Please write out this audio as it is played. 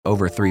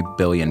over 3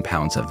 billion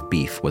pounds of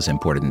beef was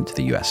imported into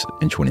the U.S.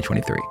 in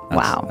 2023.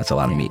 Wow. That's a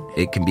lot of meat.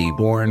 It can be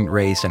born,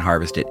 raised, and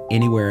harvested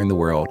anywhere in the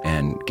world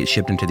and get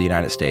shipped into the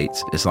United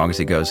States. As long as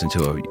it goes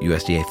into a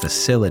USDA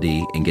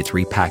facility and gets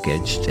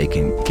repackaged, they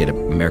can get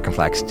an American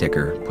flag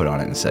sticker put on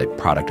it and say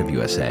product of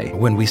USA.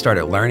 When we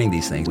started learning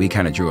these things, we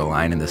kind of drew a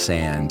line in the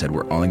sand that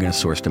we're only going to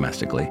source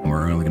domestically, and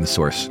we're only going to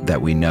source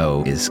that we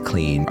know is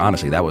clean.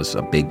 Honestly, that was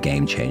a big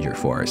game changer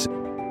for us.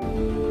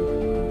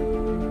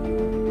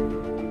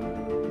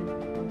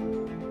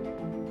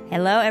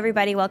 Hello,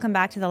 everybody. Welcome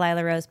back to the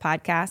Lila Rose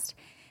podcast.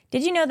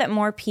 Did you know that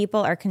more people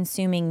are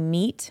consuming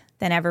meat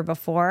than ever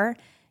before?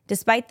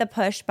 Despite the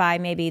push by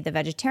maybe the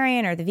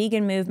vegetarian or the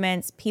vegan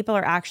movements, people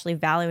are actually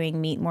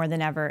valuing meat more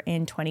than ever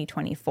in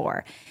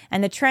 2024.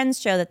 And the trends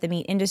show that the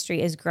meat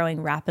industry is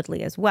growing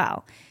rapidly as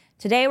well.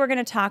 Today, we're going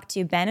to talk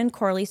to Ben and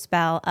Corley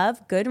Spell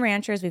of Good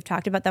Ranchers. We've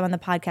talked about them on the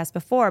podcast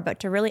before, but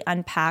to really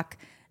unpack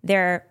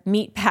their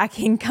meat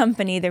packing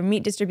company, their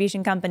meat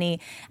distribution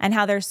company, and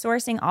how they're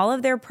sourcing all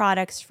of their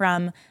products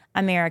from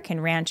American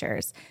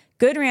ranchers.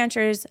 Good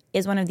Ranchers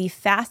is one of the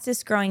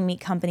fastest growing meat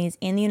companies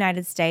in the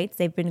United States.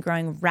 They've been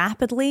growing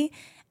rapidly,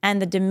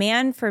 and the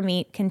demand for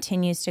meat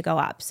continues to go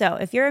up. So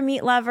if you're a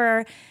meat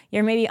lover,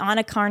 you're maybe on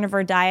a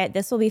carnivore diet,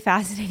 this will be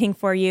fascinating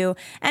for you.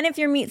 And if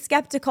you're meat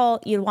skeptical,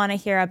 you'd want to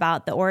hear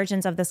about the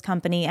origins of this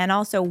company and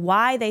also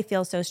why they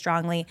feel so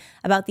strongly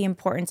about the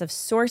importance of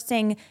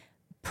sourcing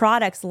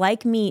products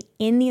like meat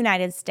in the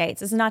United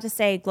States. This is not to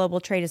say global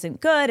trade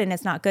isn't good and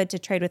it's not good to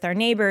trade with our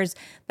neighbors,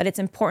 but it's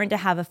important to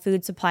have a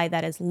food supply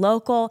that is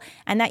local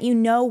and that you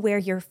know where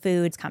your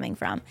food's coming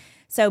from.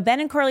 So Ben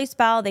and Corley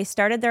Spell, they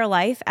started their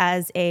life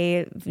as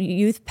a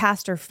youth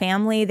pastor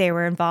family. They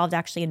were involved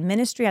actually in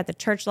ministry at the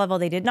church level.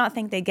 They did not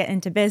think they'd get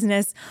into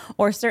business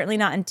or certainly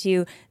not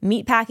into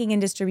meat packing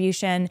and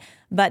distribution,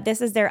 but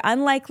this is their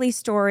unlikely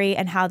story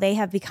and how they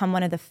have become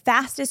one of the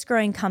fastest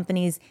growing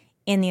companies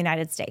in the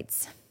United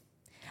States.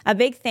 A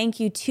big thank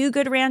you to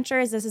Good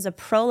Ranchers. This is a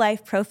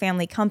pro-life,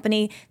 pro-family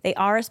company. They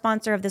are a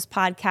sponsor of this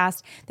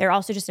podcast. They're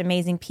also just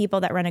amazing people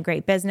that run a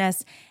great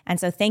business. And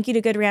so thank you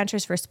to Good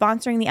Ranchers for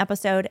sponsoring the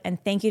episode.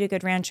 And thank you to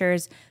Good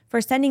Ranchers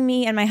for sending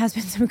me and my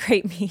husband some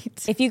great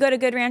meat. If you go to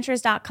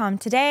goodranchers.com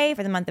today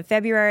for the month of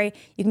February,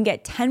 you can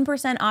get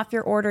 10% off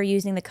your order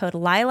using the code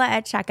LILA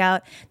at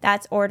checkout.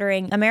 That's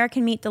ordering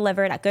American meat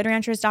delivered at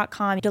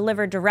goodranchers.com,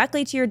 delivered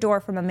directly to your door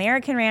from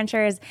American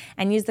Ranchers,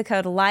 and use the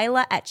code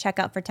LILA at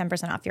checkout for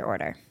 10% off your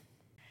order.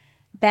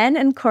 Ben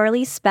and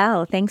Corley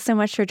Spell, thanks so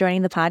much for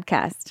joining the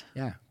podcast.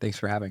 Yeah, thanks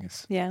for having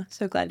us. Yeah,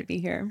 so glad to be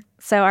here.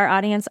 So our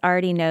audience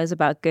already knows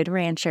about Good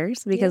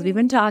Ranchers because we've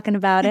been talking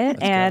about it,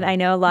 and I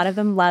know a lot of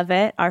them love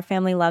it. Our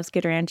family loves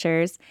Good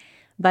Ranchers,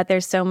 but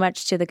there's so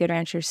much to the Good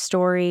Ranchers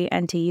story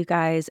and to you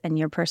guys and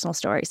your personal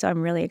story. So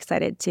I'm really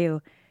excited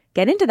to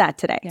get into that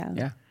today.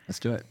 Yeah, let's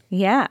do it.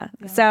 Yeah.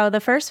 So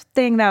the first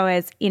thing, though,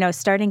 is,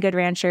 starting Good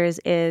Ranchers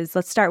is,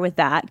 let's start with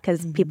that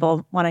because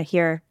people want to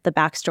hear the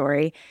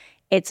backstory.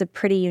 It's a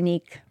pretty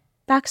unique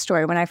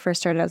backstory. When I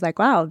first started, I was like,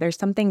 wow,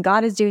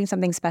 God is doing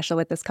something special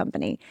with this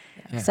company.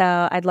 Yeah.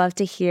 So I'd love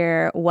to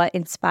hear what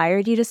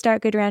inspired you to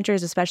start Good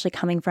Ranchers, especially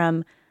coming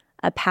from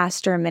a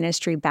pastor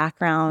ministry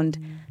background,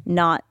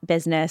 not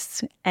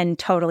business, and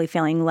totally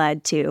feeling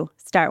led to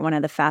start one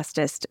of the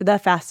fastest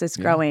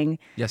growing,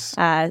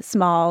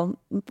 small,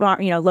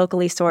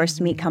 locally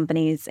sourced meat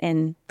companies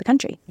in the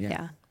country.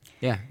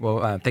 Yeah.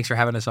 Well, thanks for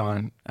having us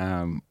on.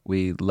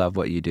 We love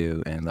what you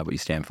do and love what you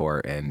stand for,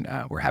 and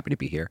we're happy to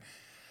be here.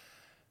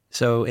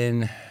 So,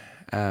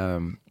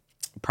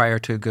 prior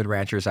to Good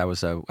Ranchers, I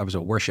was a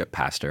worship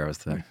pastor.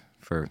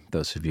 For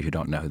those of you who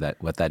don't know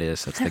what that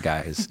is, that's the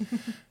guy who's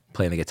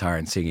playing the guitar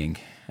and singing.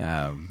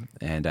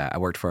 And I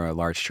worked for a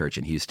large church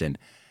in Houston,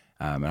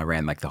 and I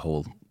ran like the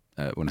whole.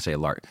 When I say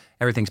large,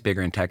 everything's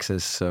bigger in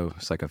Texas, so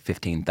it's like a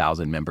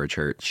 15,000 member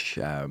church,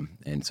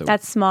 and so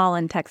that's small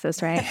in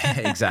Texas, right?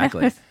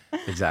 Exactly.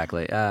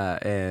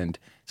 And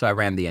so I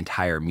ran the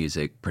entire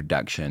music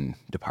production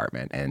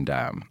department, and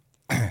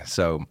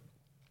so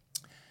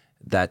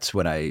that's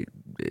what I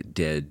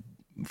did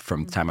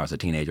from the time I was a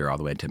teenager all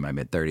the way into my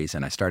mid-30s,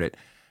 and I started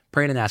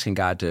praying and asking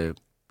God to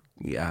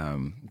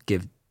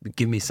give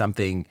me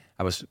something.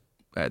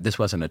 This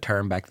wasn't a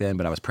term back then,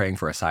 but I was praying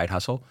for a side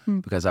hustle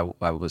because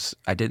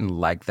I didn't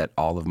like that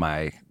all of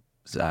my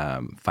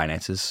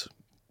finances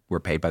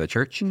were paid by the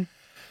church.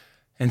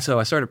 And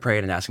so I started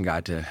praying and asking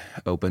God to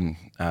open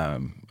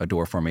a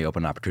door for me,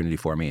 open an opportunity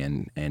for me.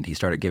 And he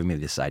started giving me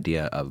this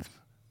idea of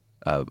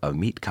a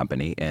meat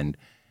company. And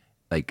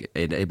like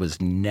it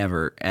was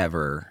never,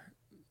 ever,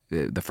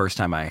 the first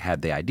time I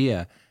had the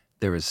idea,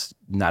 there was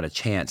not a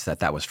chance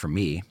that was for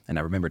me. And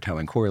I remember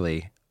telling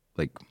Corley,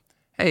 like,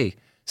 hey,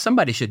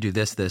 somebody should do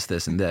this, this,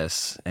 this, and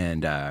this.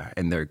 And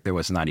there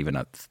was not even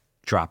a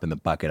drop in the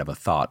bucket of a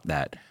thought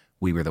that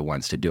we were the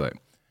ones to do it.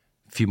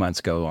 A few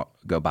months go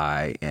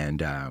by,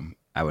 and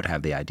I would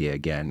have the idea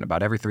again.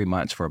 About every 3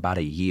 months for about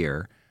a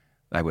year,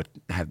 I would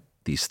have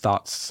these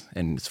thoughts.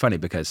 And it's funny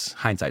because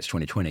hindsight's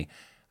 2020.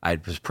 I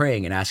was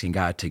praying and asking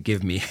God to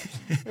give me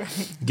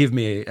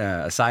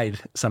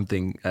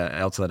something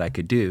else that I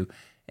could do.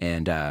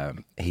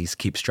 and he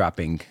keeps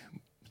dropping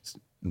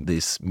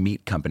these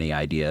meat company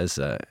ideas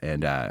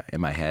and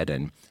in my head,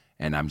 and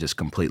I'm just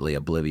completely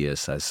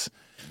oblivious, as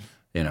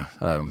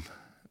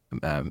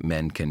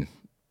men can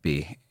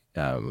be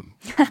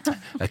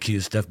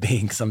accused of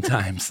being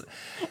sometimes,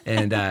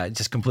 and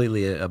just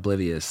completely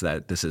oblivious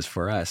that this is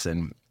for us.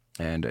 And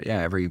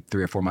every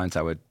 3 or 4 months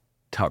I would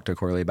talk to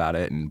Corley about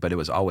it, but it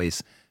was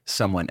always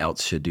someone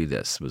else should do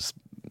this. It was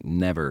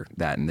never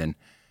that. And then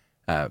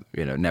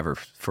never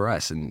for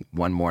us. And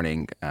one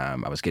morning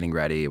I was getting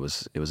ready. It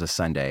was a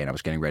Sunday, and I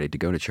was getting ready to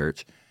go to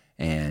church,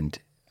 and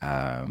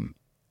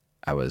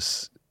I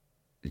was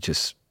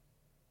just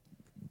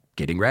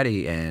getting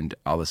ready, and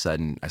all of a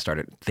sudden I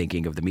started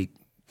thinking of the meat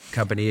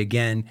company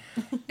again,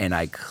 and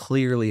I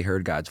clearly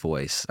heard God's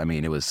voice. I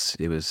mean,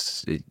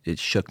 it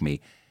shook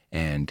me,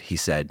 and he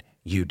said,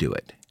 "You do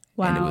it."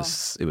 Wow. And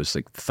it was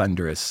like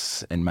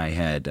thunderous in my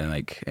head,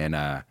 and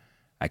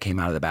I came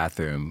out of the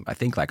bathroom. I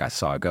think like I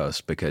saw a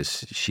ghost,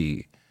 because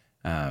she,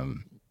 I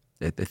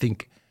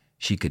think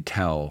she could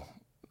tell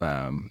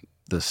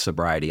the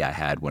sobriety I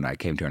had when I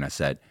came to her, and I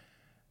said,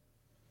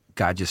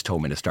 "God just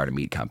told me to start a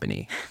meat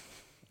company,"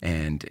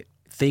 and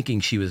thinking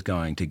she was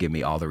going to give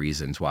me all the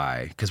reasons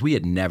why, because we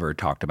had never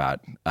talked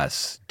about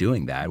us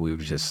doing that.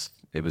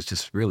 It was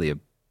just really a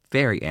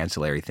very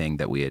ancillary thing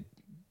that we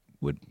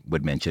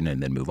would mention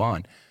and then move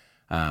on.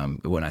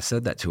 When I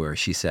said that to her,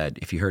 she said,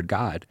 "If you heard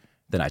God,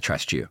 then I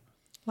trust you."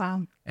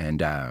 Wow. And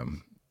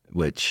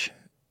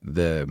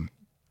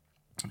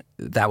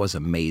that was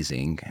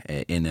amazing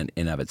in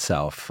and of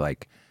itself,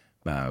 like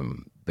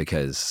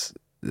because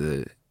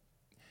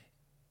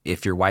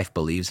if your wife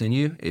believes in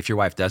you, if your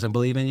wife doesn't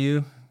believe in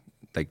you,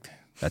 like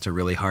that's a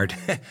really hard,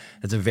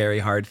 that's a very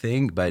hard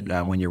thing. But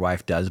when your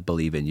wife does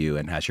believe in you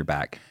and has your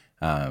back,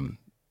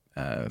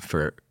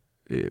 for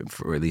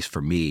at least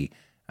for me,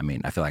 I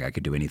mean, I feel like I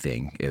could do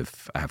anything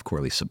if I have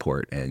Corley's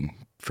support, and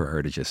for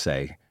her to just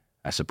say,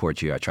 "I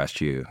support you, I trust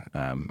you,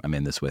 I'm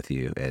in this with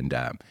you." And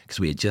because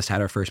we had just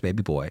had our first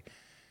baby boy,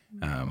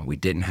 we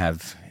didn't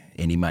have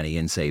any money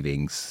in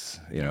savings,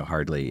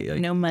 hardly.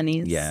 No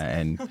monies. Yeah,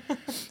 and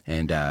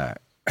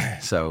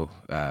so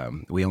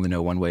we only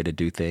know one way to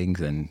do things,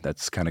 and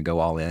that's kind of go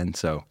all in.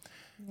 So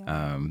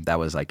that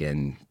was like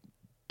in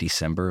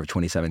December of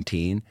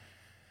 2017.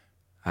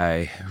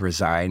 I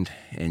resigned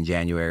in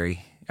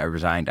January. I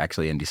resigned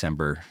actually in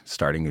December,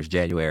 starting as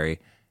January,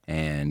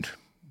 and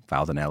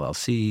filed an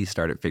LLC,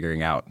 started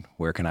figuring out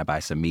where can I buy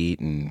some meat,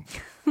 and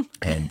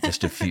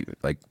just a few,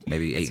 like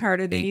maybe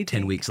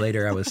 10 weeks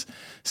later, I was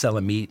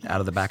selling meat out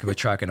of the back of a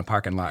truck in a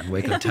parking lot in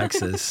Waco,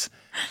 Texas.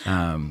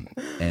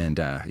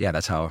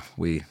 That's how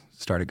we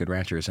started Good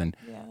Ranchers.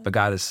 But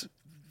God is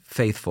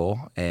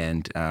faithful,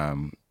 and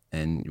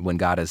when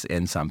God is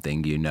in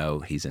something,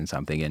 He's in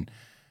something.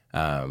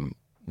 And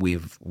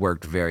we've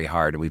worked very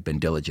hard, and we've been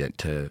diligent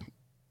to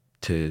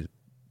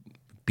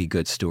be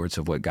good stewards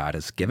of what God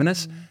has given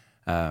us.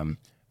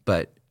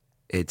 But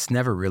it's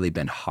never really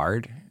been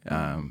hard.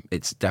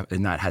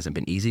 Hasn't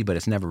been easy, but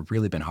it's never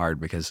really been hard,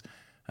 because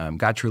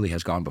God truly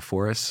has gone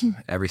before us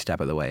every step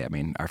of the way. I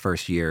mean, our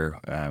first year,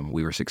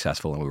 we were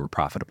successful and we were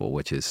profitable,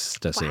 which is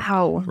just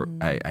wow.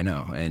 I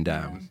know. And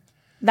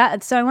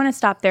so I want to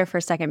stop there for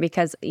a second,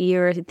 because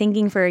you're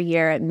thinking for a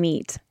year at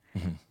meat.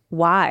 Mm-hmm.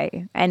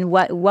 Why? And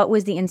what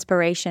was the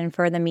inspiration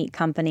for the meat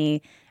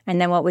company? And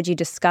then what would you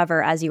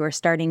discover as you were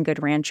starting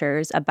Good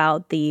Ranchers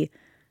about the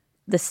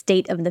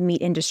state of the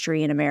meat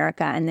industry in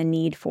America and the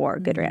need for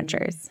Good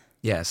Ranchers?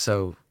 Yeah.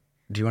 So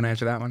do you want to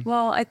answer that one?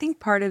 Well, I think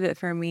part of it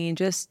for me,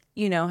 just,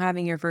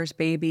 having your first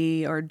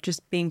baby, or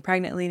just being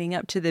pregnant leading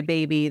up to the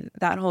baby,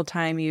 that whole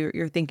time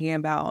you're thinking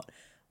about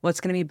what's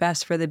going to be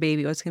best for the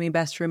baby, what's going to be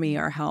best for me,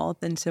 our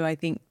health. And so I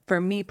think for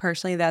me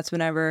personally, that's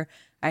whenever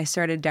I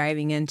started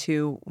diving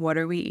into what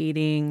are we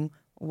eating,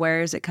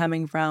 where is it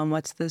coming from,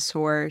 what's the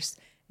source,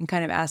 and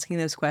kind of asking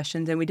those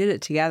questions. And we did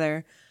it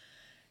together.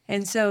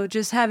 And so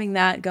just having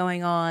that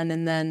going on,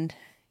 and then,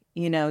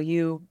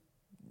 you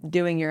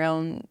doing your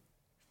own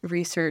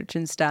research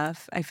and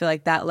stuff, I feel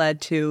like that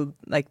led to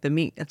like the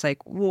meat. It's like,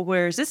 well,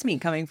 where's this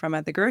meat coming from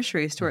at the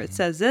grocery store? Mm-hmm. It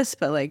says this,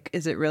 but like,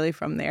 is it really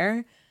from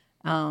there?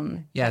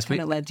 As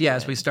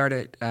we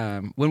started,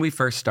 when we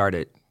first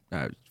started,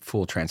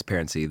 full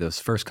transparency, those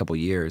first couple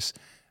years,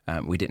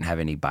 we didn't have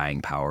any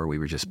buying power. We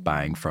were just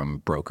buying from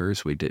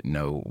brokers. We didn't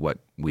know what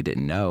we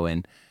didn't know.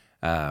 And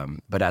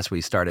but as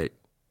we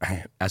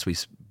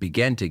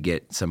began to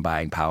get some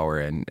buying power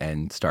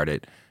and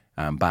started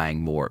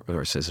buying more,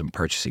 or some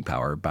purchasing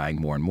power, buying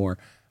more and more,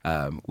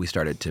 we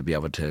started to be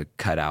able to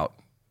cut out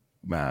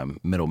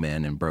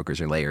middlemen and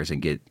brokers and layers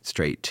and get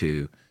straight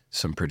to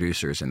some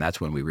producers. And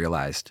that's when we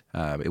realized,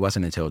 it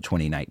wasn't until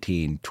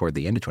 2019, toward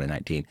the end of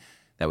 2019,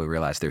 that we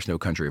realized there's no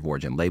country of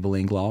origin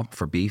labeling law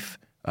for beef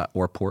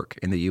or pork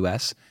in the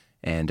U.S.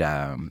 And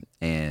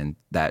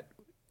that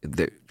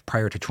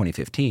prior to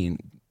 2015,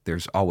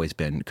 there's always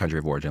been country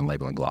of origin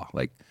labeling law,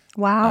 like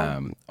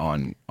wow,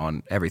 on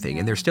everything,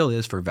 and there still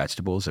is for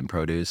vegetables and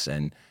produce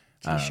and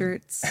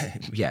T-shirts.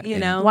 Yeah, you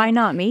know, why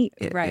not meat?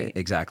 Right,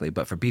 exactly.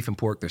 But for beef and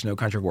pork, there's no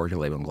country of origin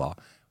labeling law.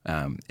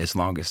 as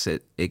long as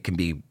it can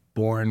be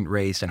born,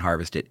 raised, and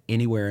harvested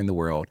anywhere in the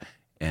world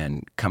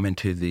and come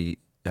into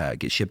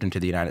get shipped into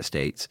the United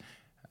States,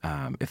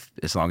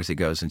 as long as it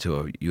goes into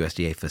a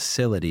USDA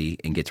facility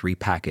and gets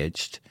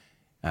repackaged,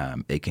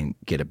 it can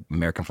get an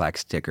American flag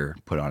sticker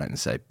put on it and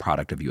say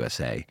 "Product of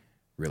USA."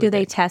 Really Do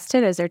they big. test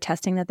it? Is there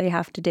testing that they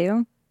have to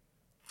do?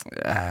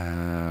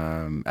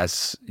 What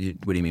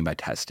do you mean by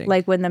testing?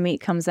 Like when the meat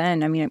comes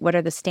in, I mean, what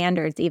are the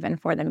standards even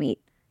for the meat,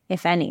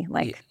 if any?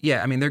 Like,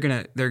 yeah, I mean, they're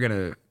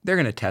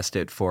gonna test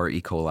it for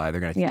E. coli.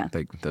 They're gonna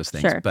like those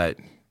things, Sure. but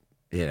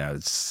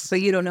it's.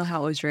 But you don't know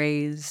how it was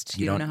raised.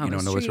 You don't know how it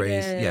was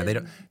raised. Yeah, they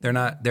don't. They're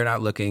not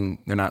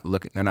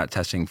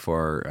testing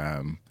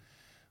for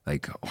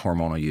like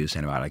hormonal use,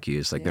 antibiotic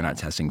use. Like they're not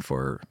testing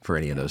for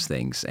any of those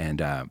things.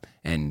 And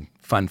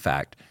fun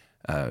fact,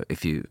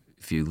 if you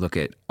look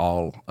at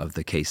all of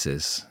the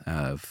cases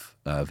of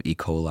E.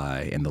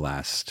 coli in the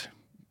last,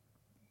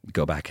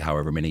 go back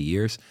however many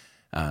years,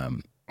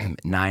 9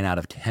 out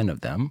of 10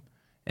 of them,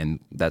 and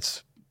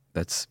that's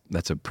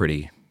a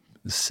pretty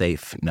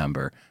safe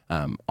number.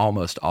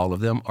 Almost all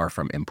of them are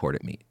from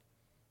imported meat.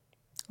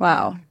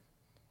 wow.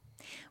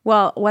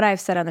 Well, what I've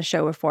said on the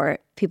show before,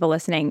 people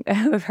listening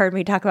who have heard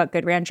me talk about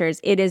Good Ranchers,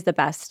 it is the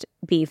best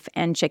beef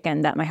and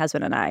chicken that my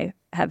husband and I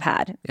have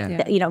had,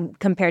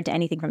 compared to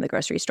anything from the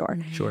grocery store.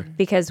 Sure.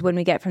 Because when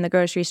we get from the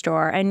grocery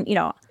store, and,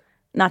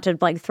 not to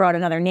like throw out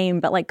another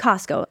name, but like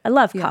Costco, I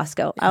love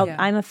Costco.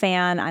 I'm a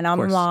fan. I know I'm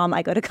a mom.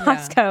 I go to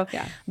Costco.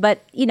 Yeah.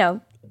 But,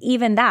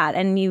 even that,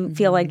 and you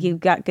feel like you've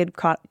got good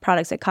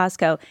products at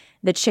Costco,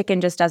 the chicken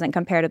just doesn't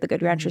compare to the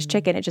Good Ranchers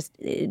chicken. It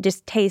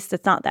just tastes,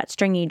 it's not that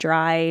stringy,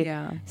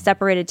 dry,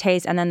 separated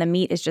taste. And then the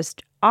meat is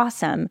just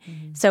awesome.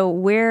 So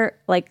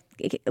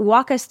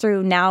walk us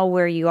through now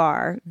where you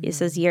are.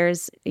 This is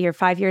you're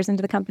 5 years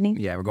into the company?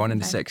 Yeah, we're going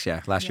into 6.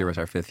 Yeah, last year was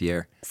our 5th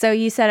year. So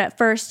you said at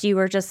first you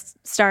were just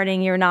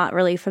starting, you're not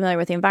really familiar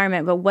with the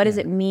environment, but what does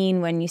it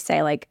mean when you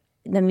say like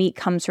the meat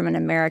comes from an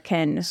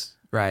American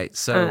Right.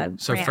 So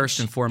ranch? first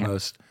and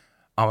foremost,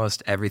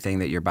 almost everything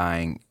that you're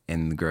buying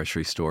in the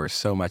grocery store,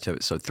 so much of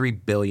it, so 3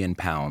 billion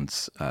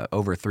pounds,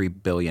 over 3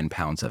 billion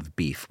pounds of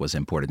beef was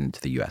imported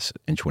into the U.S.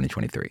 in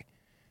 2023.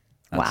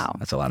 Wow.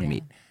 That's a lot of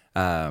meat.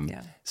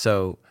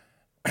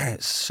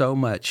 So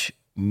much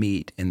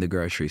meat in the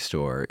grocery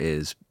store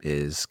is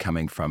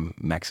coming from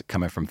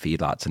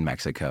feedlots in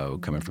Mexico,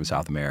 coming from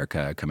South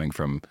America, coming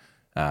from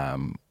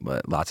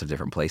lots of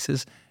different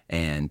places,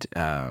 and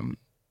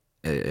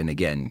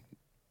again,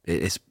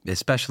 it's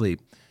especially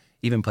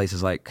even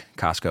places like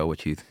Costco,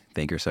 which you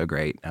think are so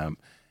great.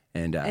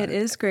 It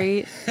is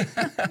great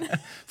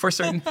for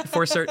certain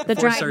the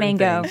dried certain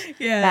mango things.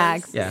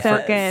 bags. Yeah,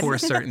 So good. for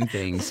certain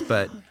things.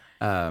 But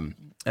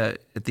at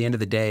the end of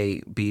the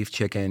day, beef,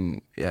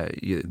 chicken,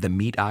 the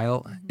meat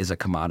aisle is a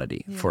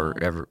commodity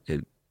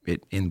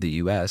in the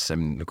U.S.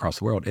 and across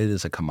the world. It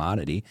is a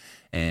commodity,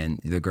 and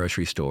the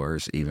grocery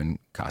stores, even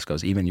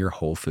Costco's, even your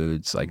Whole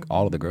Foods, like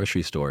all of the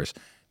grocery stores,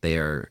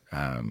 they've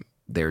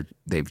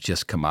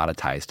just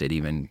commoditized it.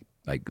 Even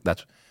like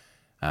that's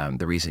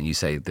the reason you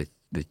say that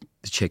the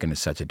chicken is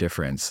such a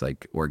difference.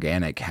 Like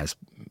organic has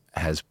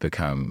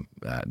become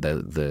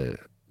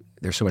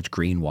there's so much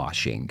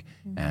greenwashing,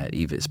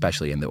 even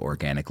especially in the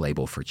organic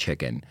label for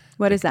chicken.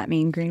 What does that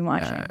mean,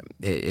 greenwashing?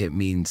 It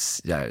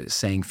means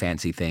saying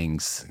fancy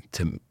things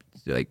to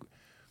like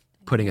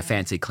putting a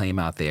fancy claim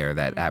out there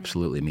that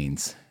absolutely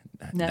means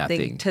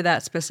nothing to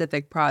that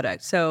specific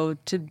product. So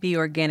to be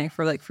organic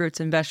for like fruits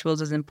and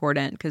vegetables is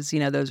important because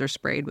those are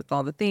sprayed with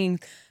all the things.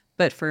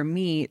 But for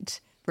meat,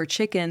 for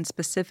chicken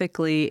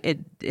specifically,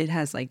 it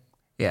has like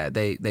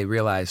they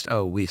realized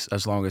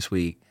as long as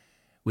we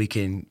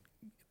can.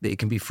 It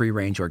can be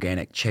free-range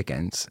organic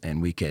chickens,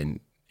 and we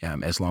can,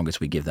 as long as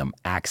we give them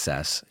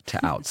access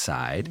to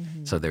outside,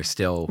 so they're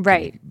still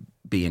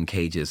be in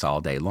cages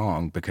all day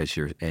long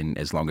and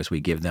as long as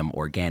we give them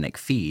organic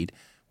feed,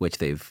 which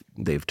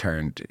they've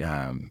turned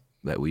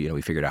that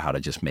we figured out how to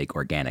just make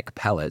organic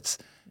pellets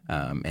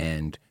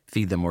and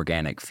feed them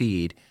organic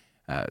feed.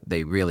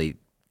 They really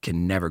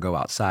can never go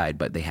outside,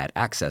 but they had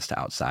access to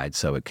outside,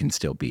 so it can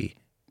still be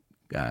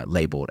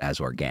labeled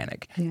as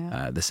organic.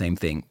 Yeah. The same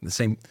thing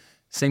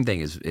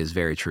is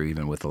very true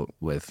even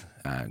with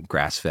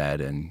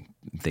grass-fed and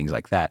things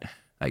like that.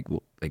 Like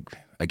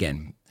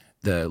again,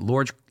 the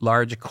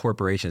large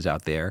corporations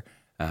out there,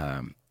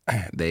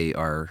 they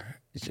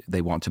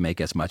want to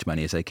make as much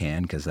money as they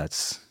can because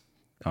that's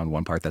on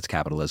one part that's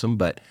capitalism.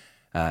 But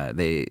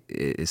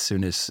as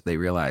soon as they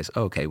realize,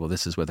 okay, well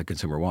this is what the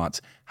consumer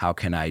wants. How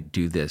can I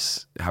do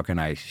this? How can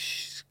I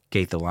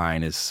skate the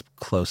line as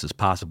close as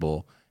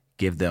possible?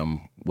 Give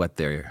them what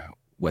they're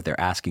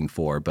asking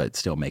for, but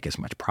still make as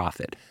much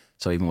profit.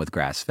 So even with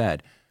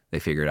grass-fed, they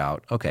figured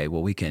out, okay,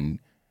 well we can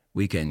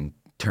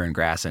turn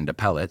grass into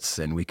pellets,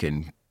 and we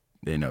can,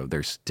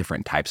 there's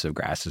different types of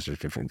grasses, there's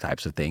different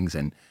types of things,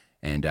 and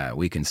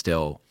we can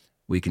still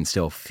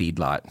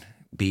feedlot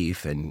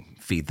beef and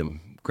feed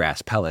them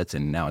grass pellets,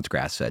 and now it's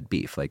grass-fed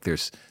beef. Like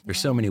there's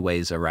so many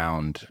ways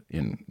around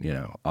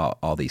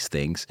all these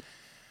things,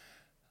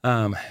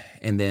 and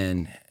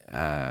then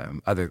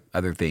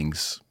other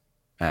things.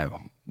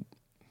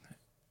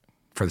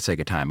 For the sake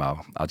of time,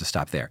 I'll just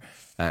stop there.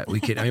 We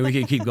could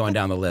keep going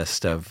down the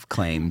list of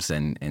claims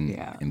and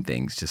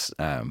things. Just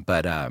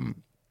but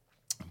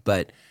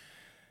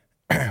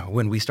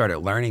when we started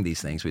learning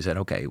these things, we said,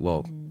 okay,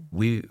 well,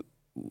 we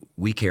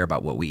care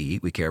about what we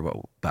eat. We care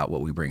about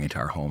what we bring into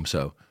our home.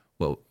 So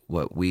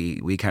what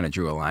we kind of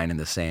drew a line in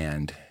the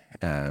sand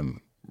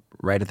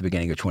right at the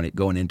beginning of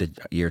going into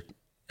year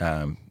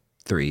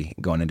 3,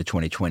 going into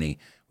 2020.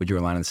 We drew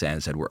a line in the sand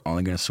and said we're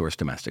only going to source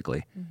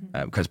domestically,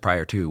 because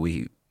prior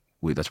to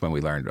that's when we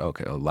learned,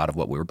 okay, a lot of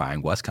what we were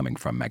buying was coming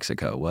from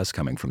Mexico, was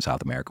coming from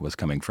South America, was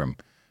coming from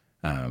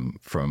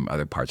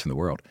other parts of the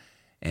world.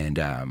 And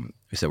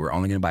we said we're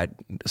only going to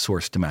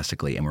source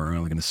domestically, and we're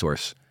only going to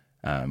source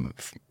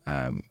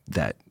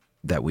that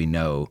we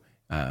know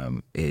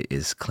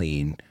is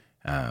clean.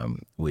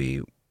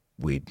 We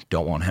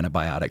don't want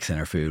antibiotics in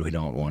our food. We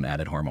don't want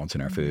added hormones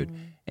in our food,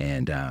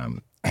 and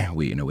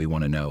we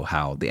want to know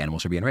how the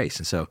animals are being raised.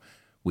 And so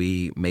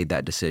we made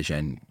that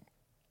decision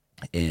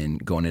in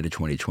going into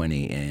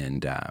 2020,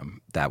 and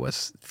that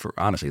was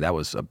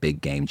a big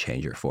game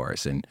changer for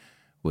us. And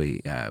we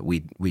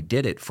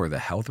did it for the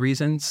health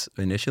reasons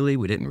initially.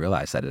 We didn't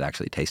realize that it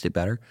actually tasted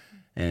better,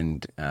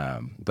 and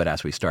but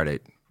as we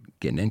started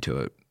getting into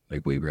it,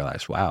 like we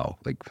realized, wow,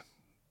 like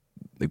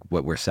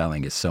what we're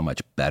selling is so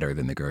much better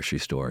than the grocery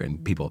store.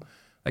 And people,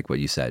 like what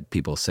you said,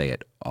 people say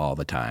it all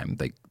the time.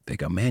 They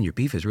go, man, your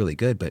beef is really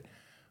good, but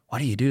what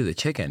do you do to the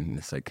chicken? And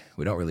it's like,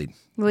 we don't really.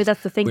 Well,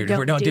 that's the thing. We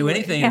don't do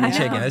anything in the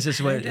chicken. That's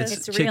just what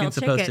chicken's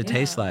supposed to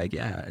taste like.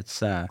 Yeah, it's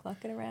Cluck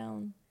it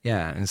around.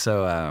 Yeah, and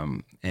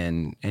so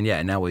and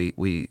now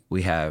we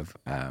have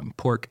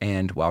pork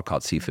and wild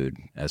caught seafood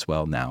as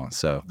well now.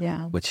 So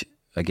which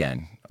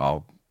again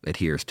all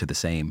adheres to the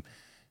same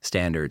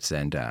standards.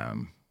 And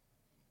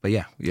but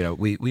yeah,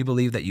 we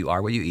believe that you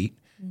are what you eat.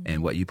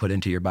 And what you put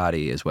into your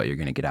body is what you're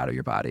going to get out of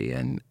your body.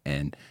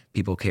 And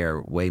people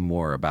care way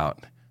more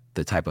about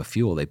the type of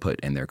fuel they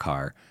put in their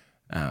car,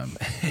 and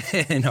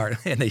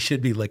they should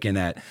be looking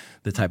at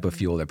the type of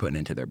fuel they're putting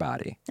into their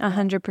body.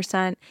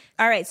 100%.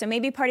 All right, so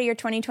maybe part of your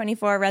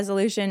 2024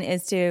 resolution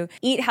is to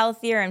eat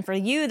healthier, and for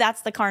you,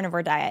 that's the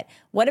carnivore diet.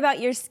 What about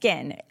your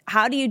skin?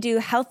 How do you do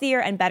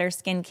healthier and better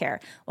skincare?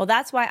 Well,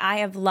 that's why I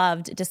have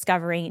loved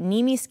discovering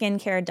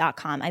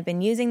NimiSkincare.com. I've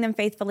been using them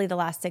faithfully the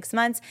last 6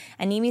 months,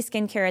 and Nimi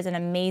Skincare is an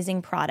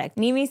amazing product.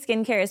 Nimi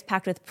Skincare is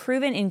packed with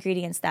proven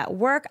ingredients that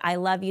work. I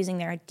love using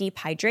their deep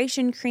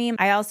hydration cream.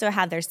 I also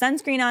have their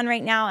sunscreen on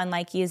right now and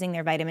like using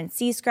their vitamin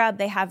C scrub.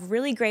 They have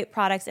really great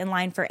products in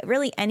line for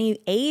really any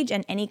age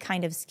and any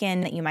kind of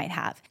skin that you might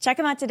have. Check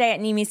them out today at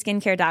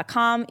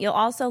NimiSkincare.com. You'll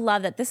also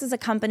love that this is a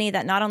company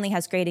that not only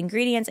has great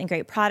ingredients and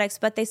great products,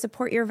 but they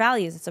support your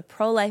values. It's a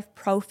pro-life,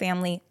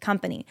 pro-family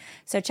company.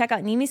 So check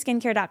out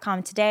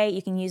NimiSkincare.com today.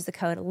 You can use the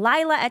code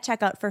Lila at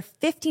checkout for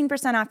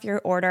 15% off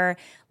your order.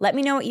 Let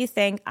me know what you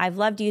think. I've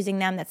loved using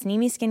them. That's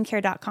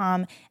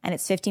NimiSkincare.com, and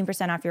it's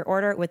 15% off your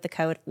order with the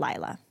code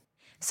Lila.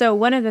 So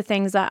one of the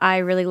things that I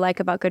really like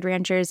about Good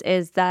Ranchers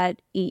is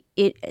that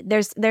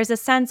there's a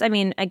sense, I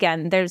mean,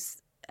 again,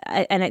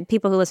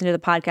 people who listen to the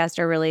podcast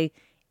are really,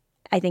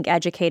 I think,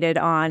 educated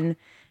on,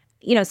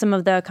 some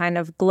of the kind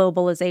of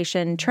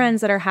globalization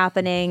trends that are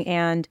happening.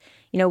 And,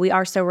 we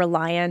are so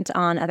reliant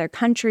on other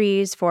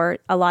countries for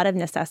a lot of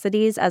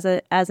necessities as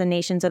a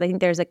nation. So I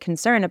think there's a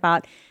concern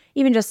about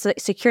even just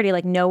security,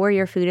 like know where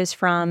your food is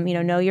from,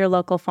 know your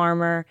local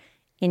farmer.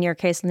 In your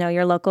case, know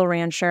your local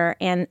rancher.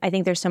 And I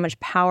think there's so much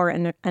power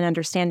in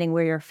understanding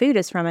where your food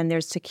is from, and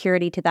there's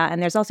security to that.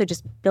 And there's also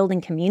just building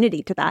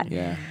community to that.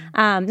 Yeah.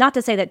 Not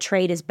to say that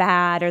trade is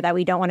bad or that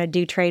we don't want to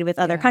do trade with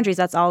other countries.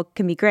 That's all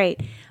can be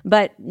great.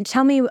 But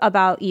tell me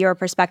about your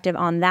perspective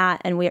on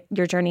that and what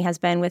your journey has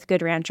been with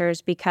Good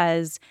Ranchers,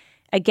 because,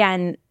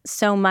 again,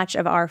 so much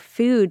of our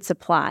food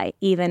supply,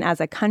 even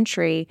as a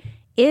country,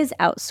 is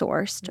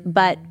outsourced,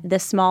 but the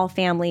small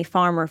family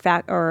farm or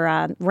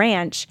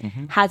ranch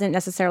hasn't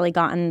necessarily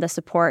gotten the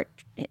support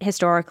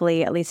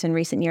historically, at least in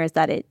recent years,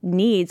 that it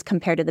needs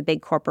compared to the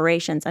big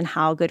corporations, and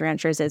how Good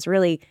Ranchers is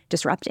really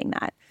disrupting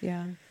that.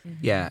 Yeah.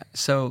 Yeah.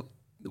 So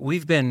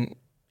we've been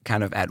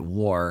kind of at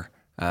war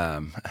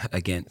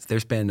against,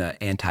 there's been an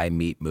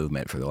anti-meat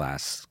movement for the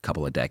last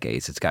couple of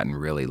decades. It's gotten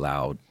really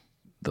loud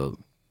the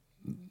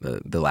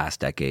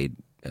last decade,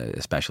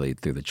 especially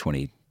through the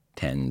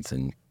 2010s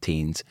and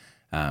teens.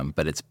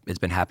 But it's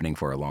been happening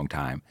for a long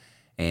time.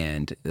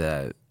 And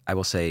I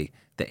will say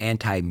the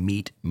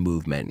anti-meat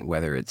movement,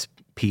 whether it's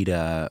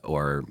PETA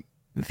or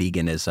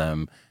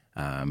veganism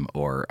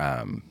or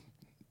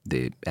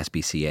the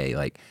SPCA,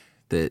 like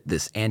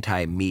this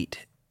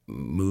anti-meat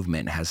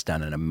movement has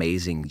done an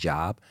amazing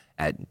job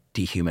at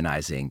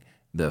dehumanizing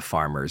the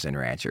farmers and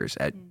ranchers,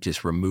 at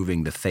just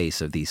removing the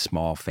face of these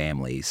small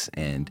families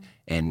and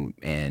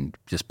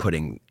just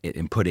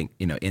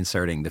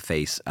inserting the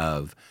face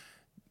of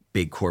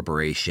big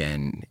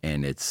corporation,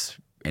 and it's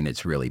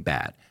really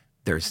bad.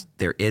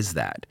 There is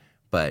that,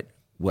 but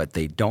what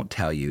they don't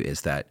tell you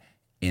is that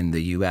in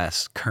the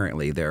U.S.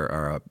 currently there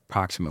are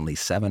approximately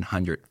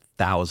 700,000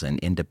 700,000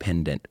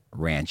 independent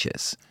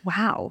ranches.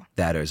 Wow.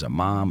 That is a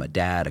mom, a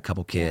dad, a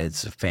couple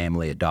kids, a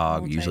family, a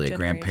dog, usually a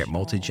grandparent,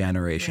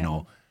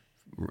 multi-generational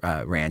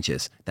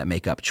ranches that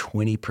make up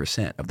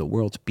 20% of the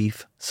world's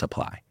beef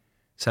supply.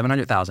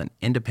 700,000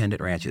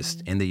 independent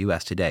ranches in the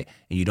U.S. today,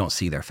 and you don't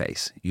see their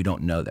face. You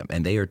don't know them,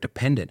 and they are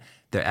dependent.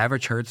 The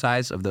average herd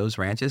size of those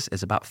ranches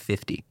is about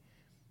 50.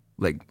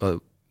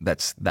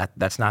 That's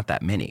not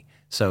that many.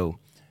 So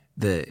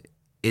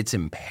it's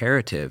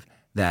imperative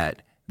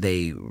that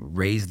they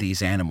raise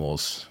these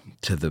animals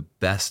to the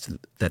best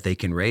that they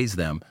can raise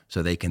them,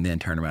 so they can then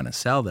turn around and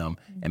sell them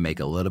and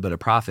make a little bit of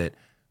profit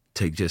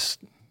to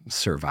just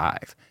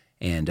survive.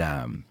 And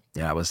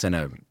I was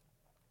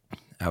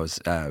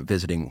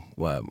visiting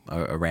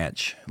a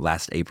ranch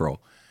last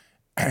April,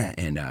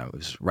 and it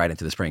was right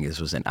into the spring.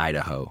 This was in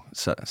Idaho,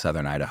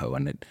 southern Idaho,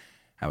 and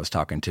I was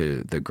talking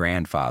to the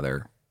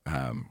grandfather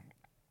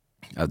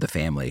of the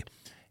family,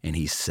 and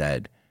he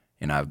said,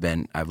 and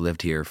I've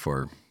lived here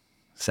for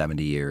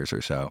 70 years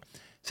or so,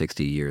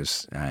 60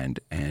 years, and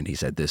he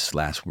said this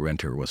last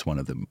winter was one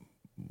of the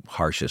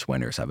harshest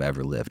winters I've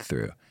ever lived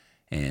through.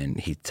 And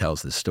he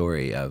tells the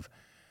story of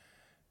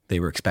they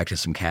were expecting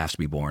some calves to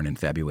be born in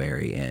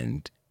February,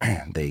 and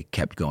they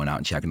kept going out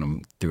and checking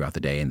them throughout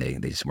the day, and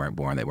they just weren't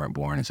born. They weren't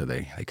born, and so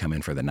they come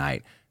in for the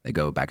night. They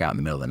go back out in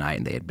the middle of the night,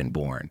 and they had been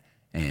born,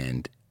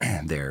 and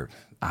their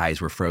eyes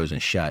were frozen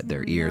shut,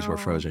 their ears were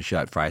frozen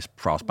shut.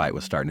 Frostbite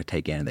was starting to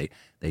take in.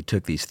 They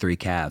took these 3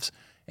 calves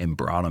and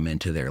brought them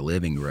into their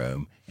living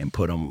room and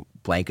put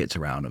blankets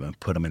around them and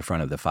put them in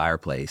front of the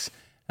fireplace,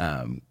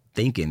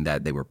 thinking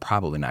that they were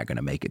probably not going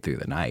to make it through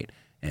the night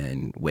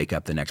and wake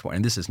up the next morning.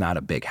 And this is not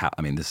a big house.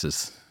 I mean, this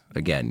is,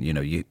 again,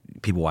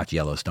 people watch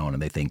Yellowstone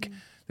and they think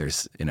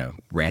there's,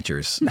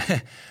 ranchers.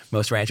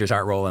 Most ranchers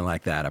aren't rolling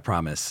like that, I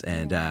promise.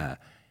 And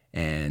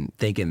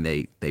thinking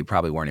they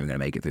probably weren't even going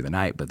to make it through the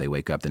night, but they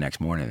wake up the next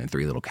morning and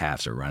 3 little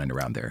calves are running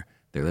around their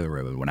living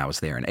room. And when I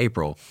was there in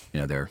April,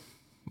 they're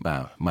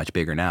much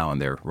bigger now,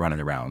 and they're running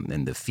around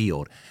in the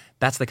field.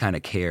 That's the kind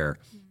of care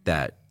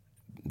that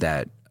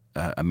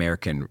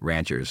American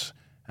ranchers,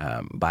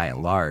 by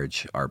and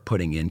large, are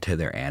putting into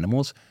their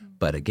animals.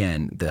 But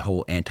again, the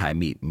whole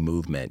anti-meat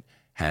movement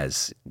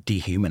has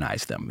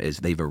dehumanized them.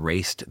 They've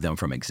erased them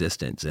from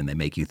existence, and they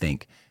make you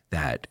think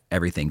that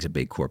everything's a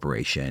big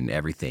corporation.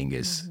 Everything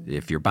is,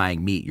 if you're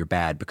buying meat, you're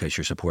bad because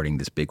you're supporting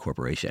this big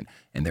corporation.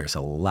 And there's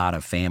a lot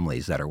of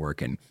families that are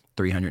working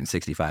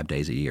 365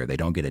 days a year. They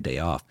don't get a day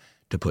off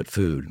to put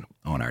food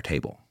on our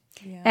table.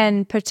 Yeah.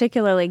 And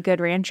particularly Good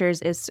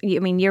Ranchers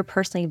you're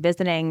personally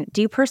visiting.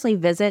 Do you personally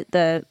visit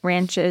the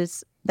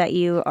ranches that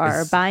you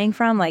are buying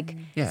from?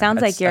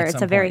 Sounds like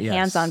it's a very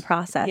hands-on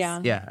process.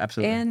 Yeah,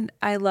 absolutely. And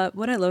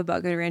what I love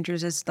about Good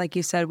Ranchers is, like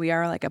you said, we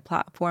are like a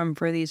platform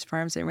for these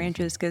farms and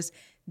ranches because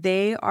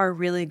they are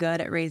really good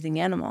at raising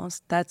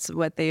animals. That's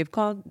what they're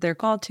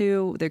called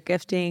to, they're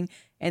gifting,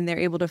 and they're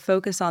able to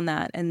focus on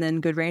that. And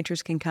then Good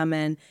Ranchers can come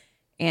in,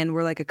 and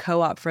we're like a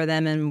co-op for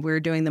them, and we're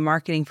doing the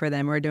marketing for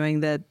them. We're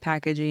doing the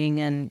packaging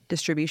and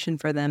distribution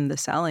for them, the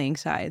selling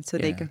side, so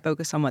they can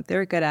focus on what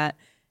they're good at.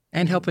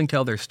 And helping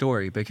tell their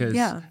story, because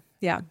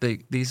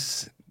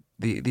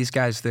these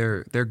guys,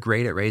 they're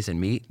great at raising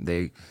meat.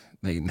 They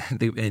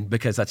and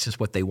because that's just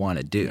what they want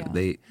to do.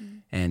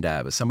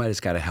 But somebody's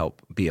got to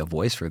help be a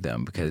voice for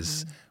them,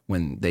 because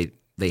when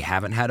they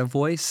haven't had a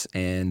voice,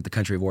 and the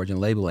country of origin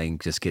labeling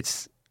just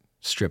gets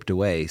stripped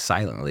away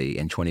silently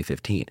in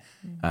 2015,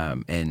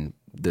 and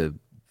the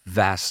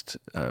vast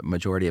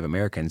majority of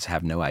Americans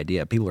have no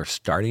idea. People are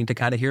starting to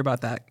kind of hear about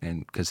that,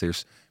 and because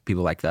there's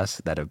people like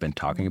us that have been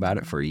talking about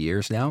it for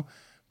years now.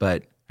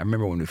 But I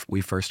remember when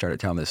we first started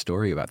telling this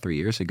story about 3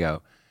 years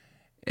ago,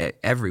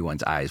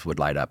 everyone's eyes would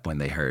light up when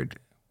they heard,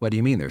 "What do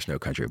you mean there's no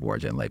country of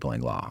origin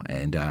labeling law?"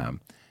 And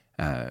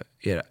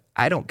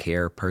I don't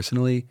care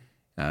personally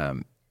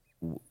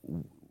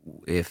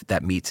if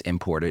that meat's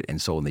imported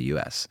and sold in the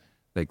U.S.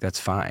 That's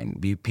fine.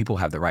 People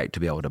have the right to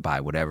be able to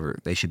buy whatever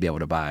they should be able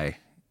to buy.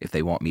 If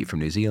they want meat from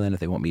New Zealand, if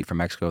they want meat from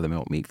Mexico, if they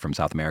want meat from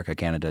South America,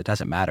 Canada, it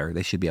doesn't matter.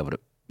 They should be able to.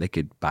 They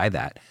could buy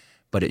that,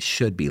 but it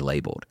should be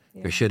labeled.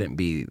 Yeah. There shouldn't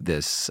be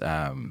this.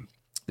 The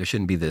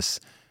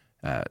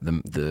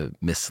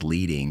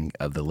misleading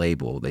of the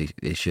label. They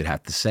should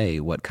have to say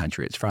what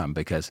country it's from,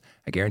 because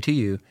I guarantee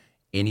you,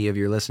 any of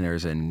your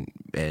listeners and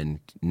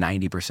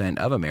 90%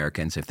 of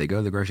Americans, if they go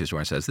to the grocery store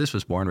and says, "This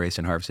was born, raised,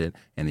 and harvested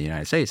in the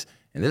United States,"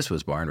 and this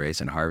was born, raised,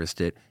 and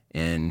harvested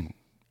in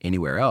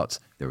anywhere else,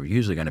 they're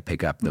usually going to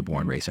pick up the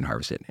born, raised, and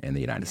harvested in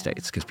the United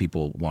States, because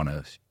people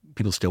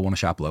still want to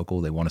shop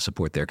local. They want to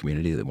support their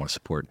community. They want to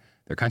support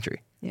their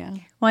country. Yeah.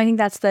 Well, I think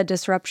that's the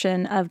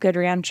disruption of Good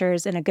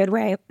Ranchers in a good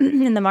way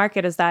in the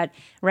market, is that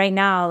right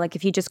now, like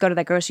if you just go to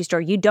that grocery store,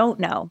 you don't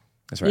know.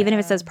 That's right. Even if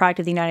it says product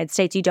of the United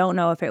States, you don't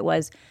know if it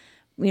was,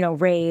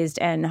 raised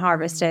and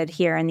harvested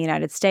here in the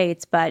United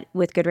States. But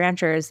with Good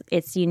Ranchers,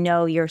 it's,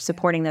 you're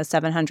supporting those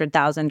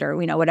 700,000 or,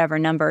 whatever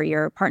number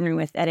you're partnering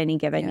with at any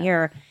given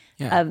year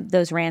of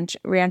those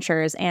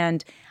ranchers.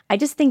 And I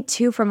just think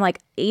too, from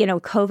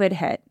COVID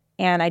hit,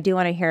 and I do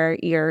want to hear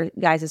your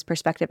guys'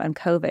 perspective on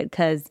COVID,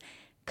 because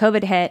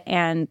COVID hit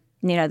and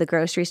the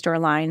grocery store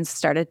lines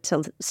started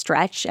to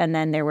stretch, and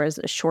then there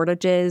was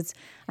shortages.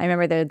 I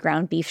remember the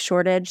ground beef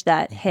shortage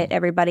that hit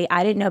everybody.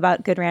 I didn't know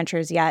about Good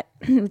Ranchers yet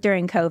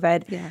during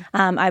COVID. Yeah.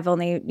 I've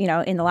only,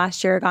 in the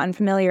last year gotten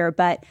familiar,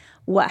 but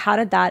how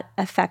did that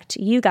affect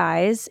you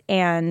guys?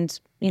 And,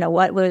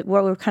 what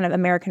were kind of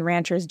American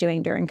ranchers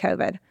doing during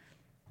COVID?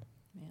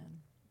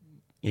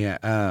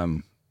 Yeah,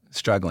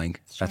 struggling.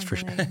 That's for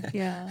sure.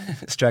 Yeah.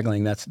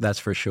 Struggling. That's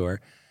for sure.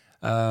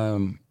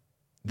 So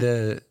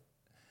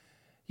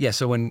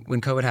when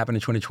COVID happened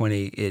in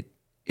 2020,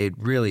 it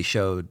really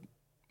showed,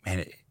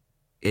 man,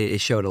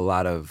 it showed a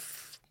lot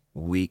of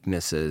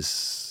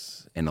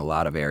weaknesses in a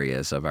lot of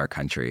areas of our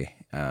country.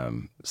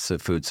 So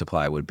food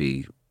supply would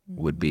be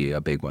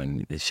a big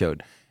one. It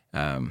showed,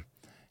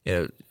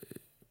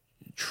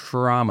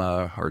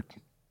 trauma, or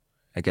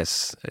I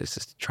guess it's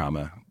just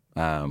trauma.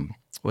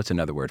 What's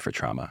another word for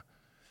trauma?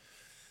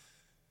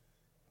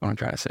 What I'm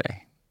trying to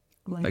say,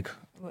 like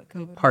what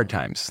COVID? hard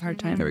times. Hard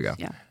times. There we go.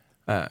 Yeah.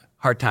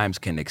 Hard times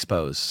can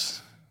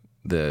expose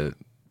the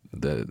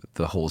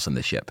holes in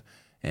the ship,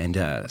 and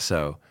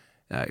so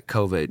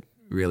COVID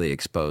really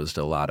exposed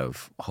a lot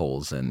of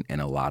holes in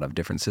a lot of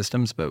different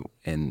systems, but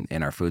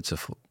in our food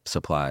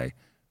supply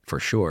for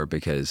sure,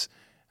 because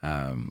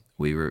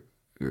we were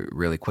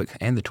really quick,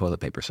 and the toilet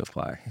paper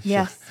supply.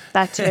 Yes,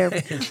 that too.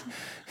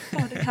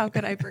 How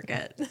could I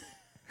forget?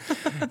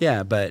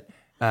 Yeah, but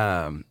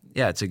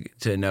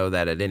to know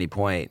that at any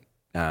point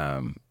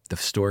the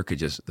stores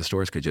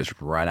could just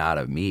run out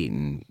of meat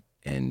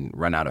and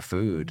run out of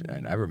food.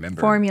 And I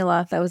remember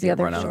formula. That was the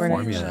other run out of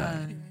shortage.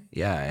 formula.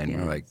 Yeah,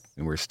 and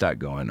we're stuck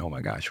going, oh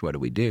my gosh, what do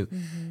we do?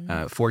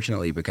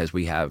 Fortunately, because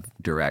we have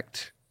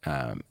direct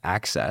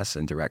access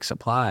and direct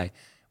supply,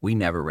 we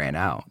never ran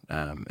out,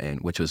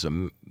 and which was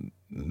a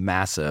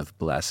massive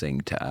blessing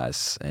to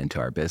us and to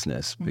our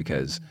business,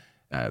 because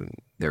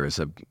there was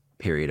a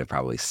period of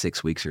probably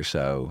 6 weeks or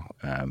so,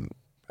 I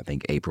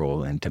think March,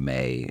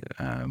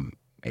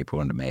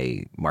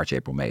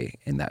 April, May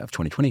in that of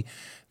 2020,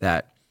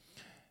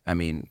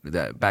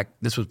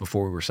 this was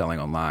before we were selling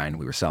online.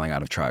 We were selling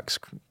out of trucks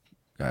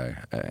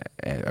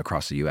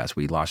across the U.S.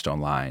 We launched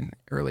online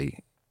early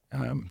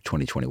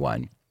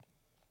 2021,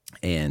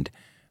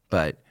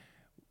 but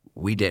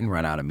we didn't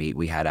run out of meat.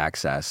 We had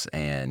access,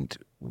 and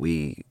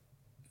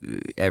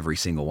every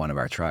single one of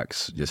our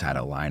trucks just had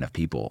a line of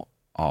people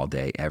all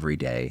day, every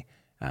day,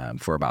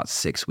 for about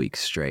 6 weeks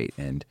straight,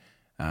 and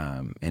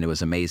it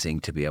was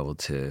amazing to be able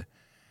to.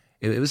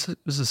 It was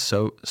a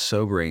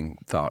sobering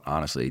thought,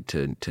 honestly,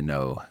 to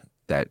know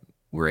that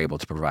we're able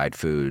to provide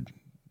food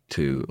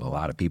to a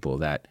lot of people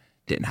that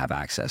didn't have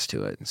access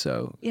to it.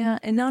 So yeah,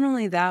 and not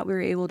only that, we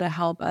were able to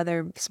help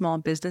other small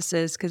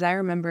businesses, because I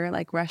remember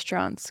like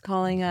restaurants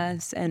calling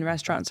us and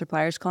restaurant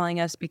suppliers calling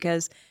us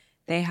because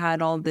they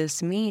had all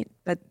this meat,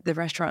 but the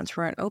restaurants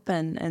weren't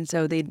open, and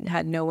so they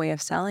had no way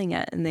of selling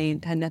it, and they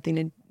had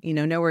nothing to,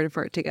 nowhere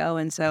for it to go,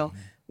 and so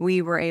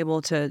we were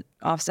able to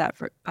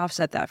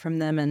offset that from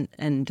them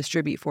and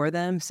distribute for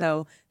them.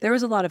 So there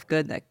was a lot of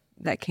good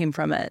that came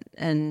from it,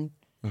 and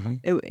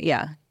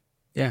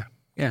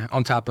Yeah.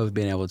 On top of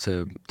being able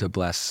to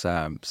bless,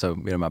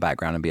 my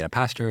background in being a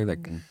pastor,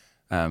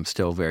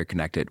 still very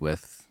connected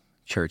with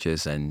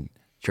churches, and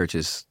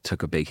churches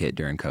took a big hit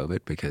during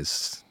COVID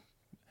because,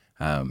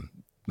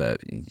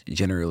 but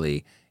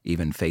generally,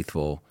 even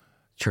faithful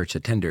church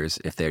attenders,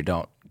 if they're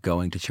not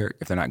going to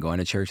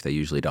church, they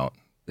usually don't.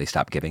 They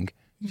stop giving.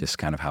 Just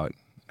kind of how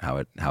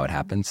it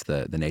happens,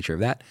 the nature of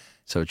that.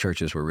 So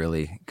churches were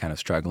really kind of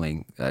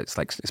struggling. It's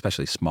like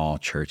especially small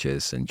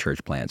churches and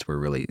church plants were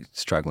really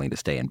struggling to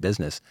stay in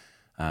business,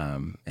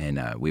 and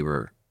we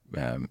were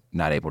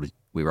not able to.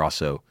 We were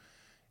also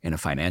in a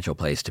financial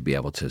place to be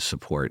able to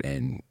support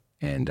and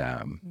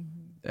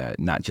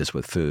not just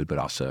with food, but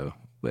also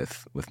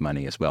with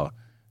money as well.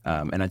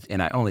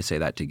 And I only say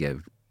that to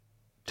give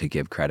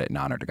credit and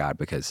honor to God,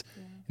 because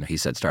He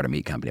said start a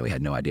meat company. We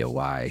had no idea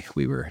why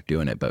we were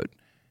doing it, but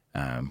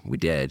we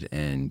did,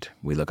 and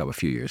we look up a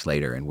few years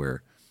later, and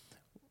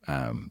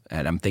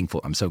and I'm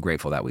thankful. I'm so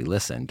grateful that we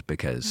listened,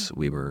 because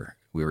we were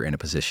in a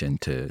position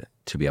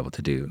to be able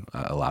to do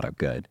a lot of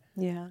good.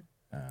 Yeah.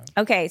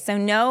 Okay, so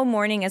no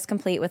morning is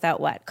complete without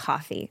what?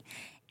 Coffee.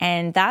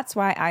 And that's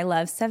why I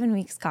love 7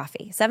 Weeks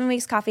Coffee.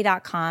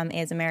 7weekscoffee.com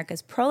is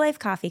America's pro-life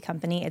coffee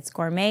company. It's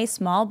gourmet,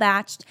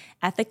 small-batched,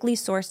 ethically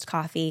sourced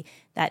coffee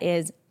that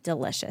is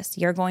delicious.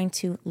 You're going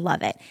to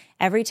love it.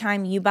 Every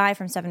time you buy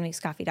from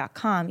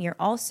 7weekscoffee.com, you're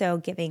also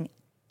giving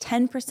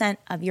 10%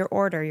 of your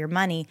order, your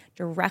money,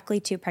 directly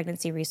to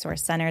pregnancy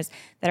resource centers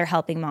that are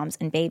helping moms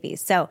and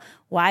babies. So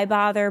why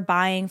bother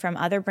buying from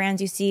other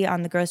brands you see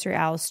on the grocery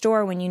aisle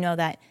store when you know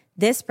that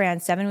this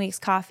brand, 7 Weeks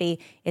Coffee,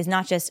 is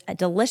not just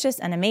delicious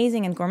and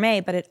amazing and gourmet,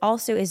 but it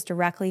also is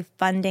directly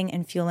funding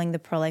and fueling the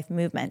pro-life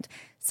movement.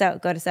 So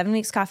go to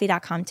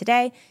 7weekscoffee.com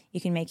today. You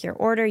can make your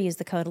order. Use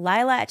the code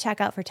Lila at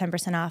checkout for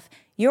 10% off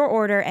your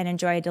order and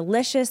enjoy a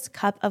delicious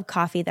cup of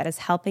coffee that is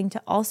helping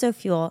to also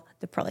fuel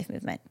the pro-life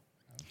movement.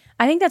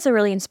 I think that's a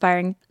really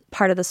inspiring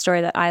part of the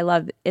story that I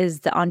love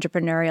is the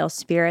entrepreneurial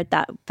spirit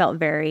that felt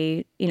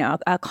very,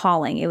 a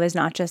calling. It was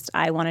not just,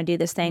 I want to do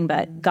this thing,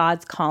 but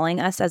God's calling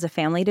us as a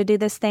family to do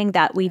this thing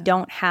that we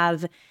don't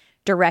have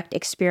direct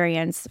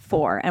experience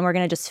for, and we're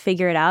going to just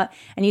figure it out.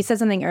 And you said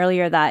something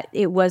earlier that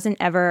it was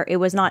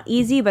not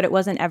easy, but it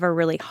wasn't ever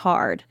really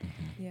hard.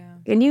 Yeah.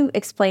 Can you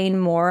explain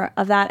more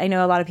of that? I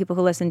know a lot of people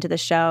who listen to the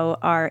show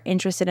are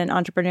interested in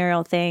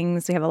entrepreneurial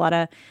things. We have a lot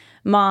of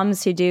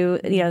moms who do,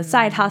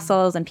 side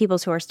hustles and people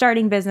who are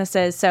starting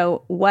businesses.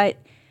 So what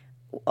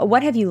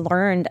have you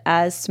learned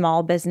as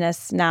small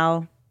business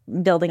now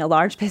building a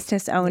large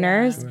business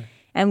owners? Yeah.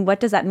 And what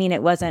does that mean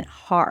it wasn't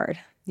hard?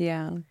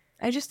 Yeah.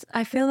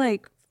 I feel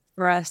like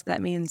for us,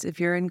 that means if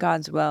you're in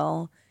God's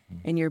will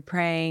and you're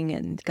praying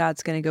and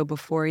God's going to go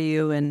before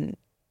you and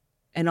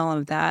all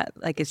of that,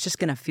 like, it's just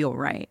going to feel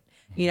right.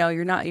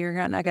 You're not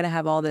going to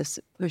have all this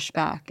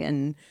pushback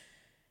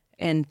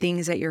and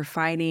things that you're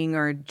fighting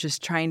or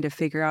just trying to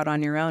figure out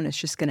on your own. It's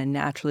just going to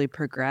naturally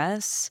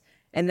progress.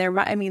 And there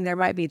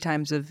might be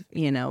times of,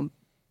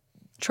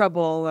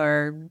 trouble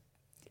or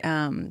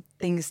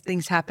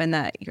things happen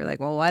that you're like,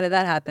 well, why did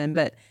that happen?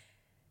 But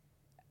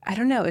I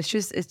don't know. It's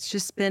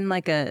just been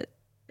like an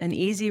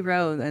easy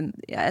road. And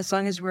as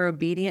long as we're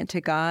obedient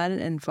to God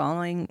and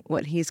following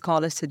what He's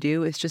called us to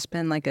do, it's just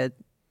been like a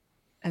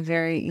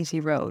very easy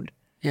road.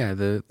 Yeah,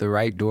 the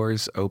right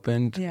doors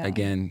opened. Yeah.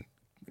 Again,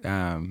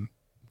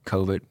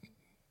 COVID,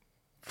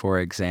 for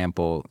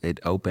example, it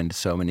opened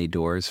so many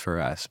doors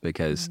for us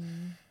because,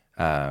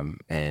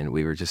 and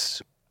we were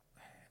just,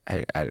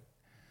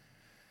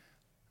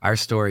 our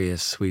story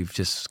is we've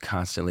just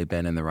constantly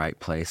been in the right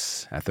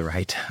place at the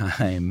right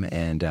time,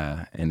 and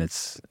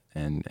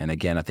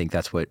again, I think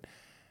that's what,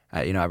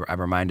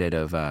 I'm reminded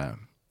of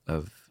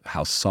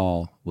how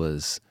Saul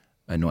was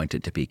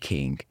anointed to be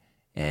king,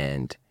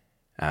 and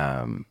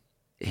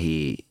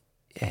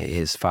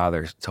his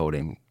father told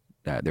him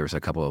that there was a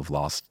couple of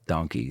lost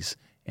donkeys,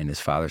 and his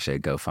father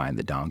said, "Go find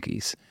the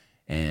donkeys."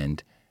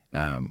 And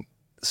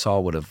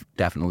Saul would have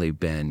definitely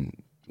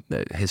been,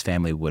 his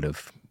family would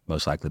have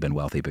most likely been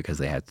wealthy because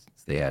they had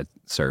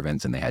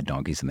servants and they had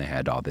donkeys and they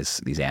had all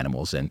these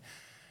animals, and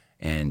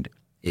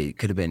it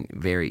could have been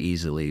very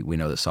easily. We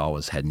know that Saul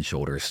was head and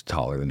shoulders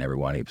taller than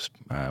everyone. He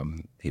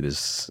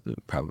was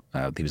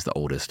the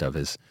oldest of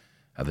his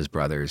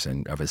brothers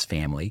and of his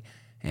family,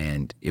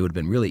 and it would have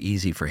been really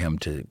easy for him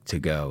to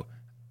go,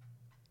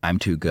 I'm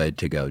too good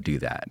to go do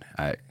that.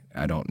 I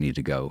don't need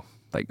to go,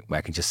 like, I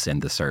can just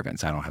send the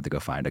servants. I don't have to go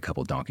find a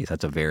couple donkeys.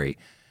 That's a very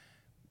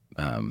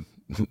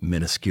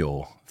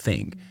minuscule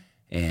thing.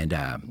 And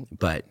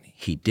but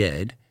he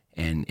did,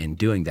 and in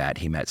doing that,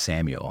 he met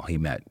Samuel.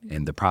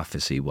 And the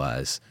prophecy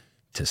was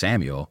to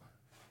Samuel,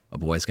 a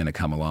boy's going to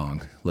come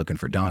along looking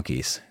for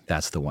donkeys.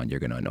 That's the one you're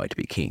going to anoint to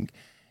be king.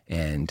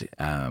 And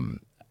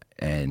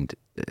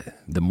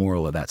the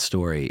moral of that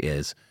story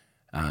is,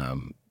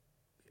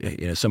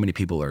 so many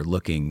people are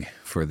looking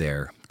for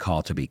their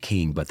call to be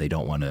king, but they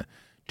don't want to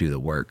do the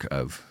work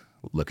of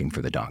looking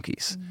for the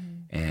donkeys.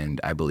 And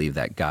I believe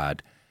that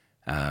God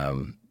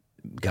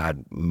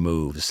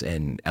moves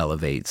and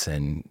elevates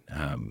and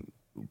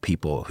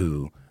people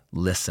who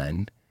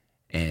listen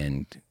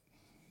and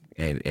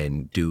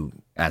do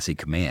as He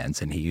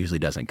commands. And He usually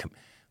doesn't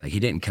He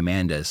didn't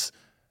command us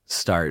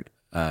start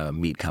a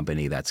meat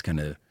company that's going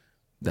to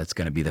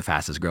be the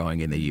fastest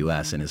growing in the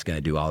U.S. and is going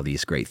to do all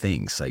these great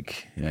things.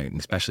 Like,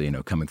 especially,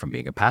 coming from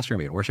being a pastor and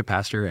being a worship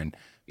pastor and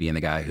being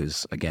the guy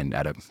who's, again,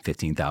 at a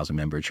 15,000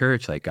 member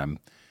church. Like,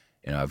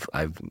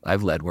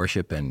 I've led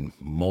worship in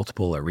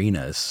multiple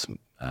arenas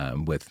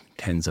with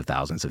tens of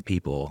thousands of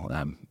people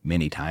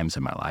many times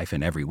in my life.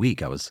 And every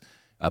week I was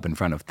up in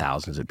front of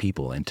thousands of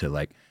people, and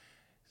to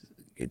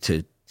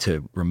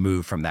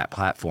remove from that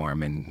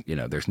platform. And,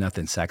 there's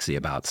nothing sexy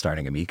about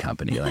starting a meat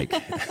company. Like,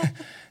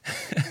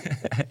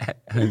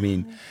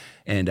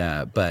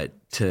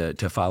 but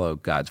to follow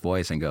God's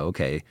voice and go,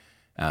 okay,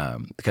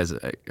 because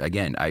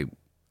again,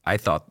 I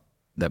thought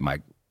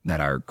that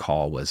our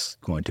call was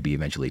going to be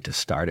eventually to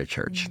start a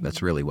church.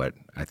 That's really what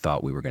I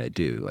thought we were going to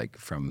do. Like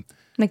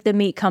the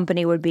meat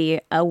company would be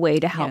a way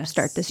to help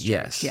start this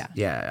church.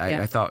 Yes.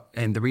 I thought,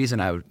 and the reason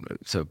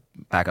so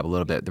back up a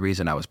little bit, the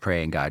reason I was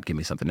praying, God, give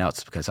me something else,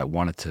 is because I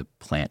wanted to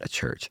plant a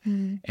church,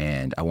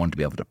 and I wanted to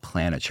be able to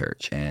plant a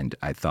church. And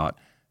I thought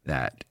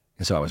that,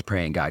 and so I was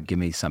praying, God, give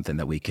me something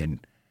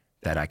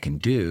that I can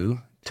do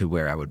to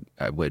where I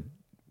would,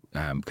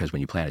 because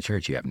when you plant a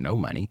church, you have no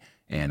money.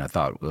 And I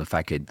thought, well, if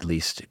I could at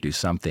least do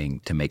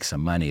something to make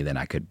some money, then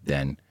I could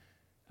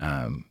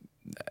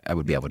I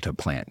would be able to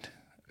plant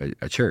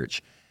a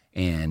church.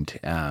 And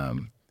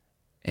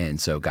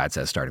so God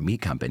says, start a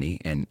meat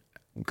company. And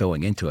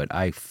going into it,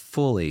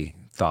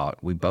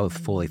 we both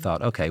fully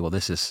thought, okay, well,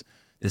 this is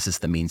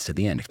the means to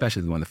the end,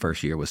 especially when the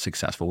first year was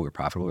successful, we were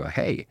profitable. We're like,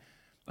 hey,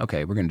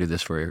 okay, we're going to do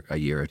this for a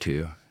year or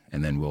two,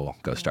 and then we'll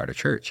go start a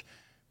church.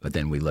 But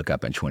then we look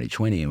up in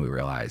 2020 and we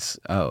realize,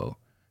 oh,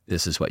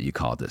 this is what you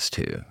called us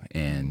to.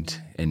 And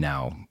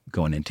now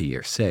going into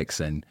year 6,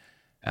 and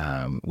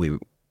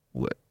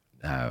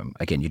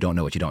again, you don't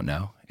know what you don't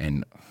know.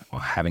 And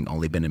having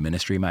only been in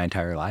ministry my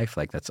entire life,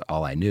 like that's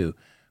all I knew.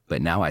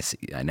 But now I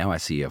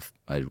see a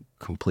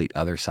complete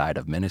other side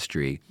of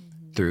ministry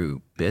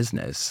through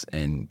business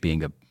and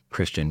being a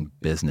Christian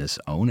business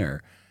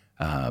owner,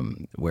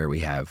 where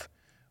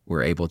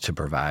we're able to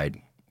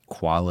provide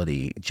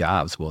quality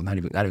jobs. Well, not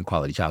even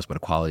quality jobs, but a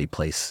quality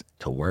place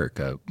to work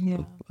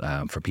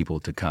for people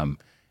to come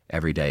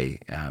every day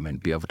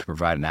and be able to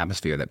provide an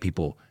atmosphere that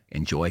people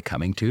enjoy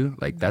coming to.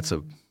 Like that's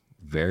a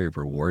very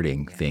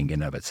rewarding thing in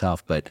and of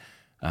itself. But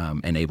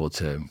and able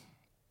to,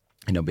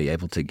 be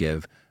able to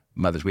give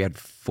mothers. We had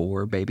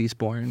 4 babies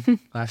born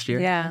last year.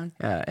 Yeah.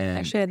 And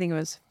Actually, I think it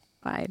was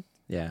 5.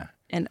 Yeah.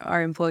 And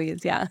our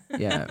employees, yeah.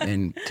 Yeah,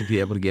 and to be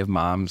able to give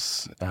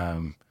moms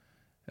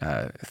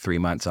 3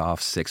 months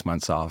off, 6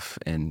 months off,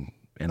 in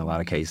a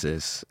lot of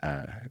cases,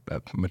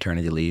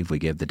 maternity leave. We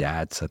give the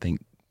dads, I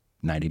think,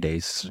 90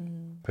 days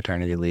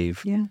paternity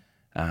leave. Yeah.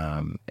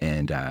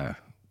 And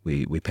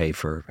we pay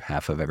for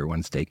half of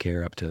everyone's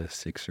daycare up to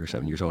 6 or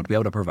 7 years old. To be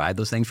able to provide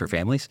those things for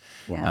families,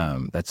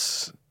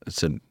 those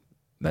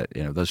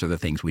are the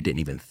things we didn't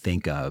even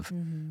think of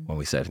when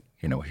we said,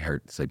 we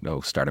heard say,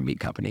 start a meat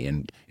company.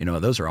 And,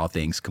 those are all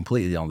things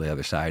completely on the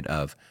other side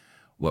of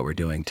what we're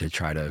doing to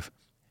try to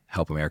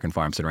help American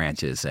farms and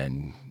ranches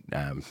and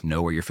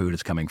know where your food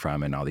is coming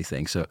from and all these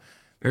things. So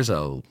there's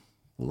a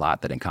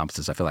lot that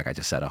encompasses. I feel like I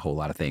just said a whole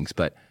lot of things,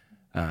 but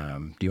do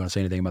you want to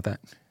say anything about that?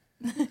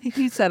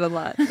 You said a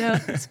lot. No,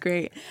 that's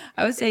great.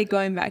 I would say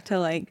going back to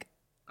like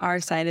our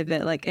side of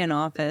it, like in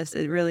office,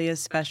 it really is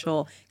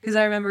special. Because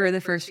I remember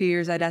the first few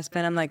years I'd ask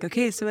Ben, I'm like,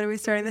 okay, so when are we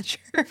starting the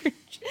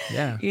church?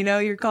 Yeah.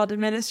 You're called to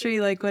ministry.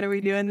 Like, when are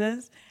we doing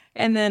this?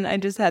 And then I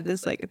just had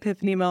this like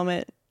epiphany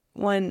moment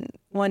one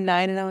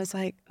night, and I was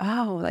like,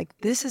 oh, like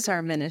this is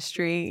our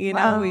ministry.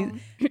 Wow.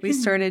 We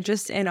started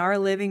just in our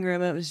living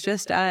room. It was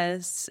just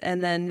us.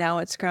 And then now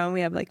it's grown.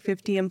 We have like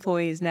 50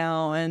 employees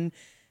now, and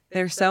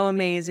they're so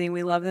amazing.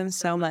 We love them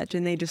so much,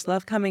 and they just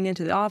love coming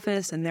into the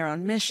office, and they're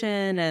on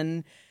mission.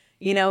 And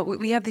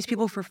we have these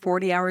people for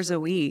 40 hours a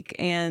week,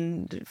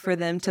 and for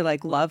them to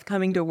like love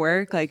coming to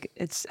work, like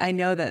I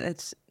know that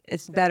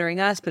it's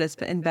bettering us, but it's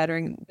been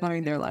bettering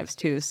their lives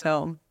too.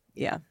 So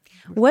yeah.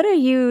 What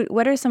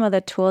are some of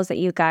the tools that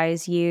you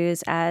guys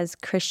use as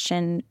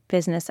Christian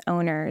business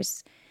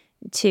owners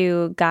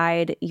to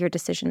guide your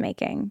decision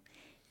making?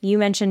 You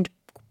mentioned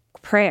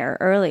prayer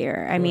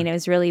earlier. I mean, it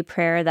was really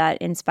prayer that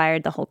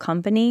inspired the whole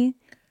company.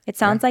 It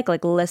sounds like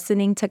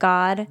listening to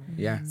God.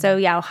 Yeah. So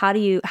how do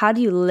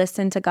you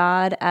listen to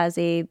God as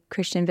a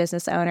Christian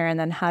business owner, and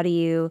then how do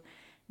you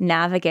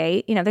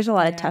navigate? There's a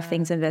lot of tough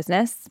things in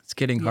business. It's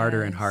getting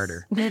harder and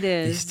harder. It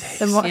is.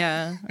 These days.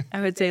 Yeah.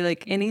 I would say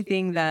like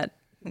anything that,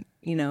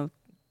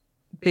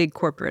 big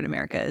corporate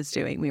America is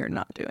doing, we are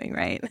not doing,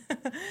 right?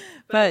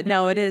 But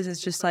no, it is.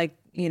 It's just like,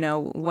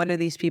 what do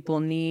these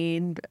people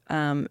need?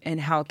 And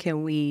how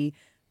can we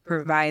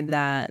provide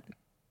that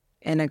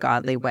in a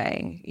godly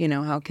way?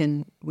 How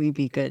can we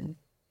be good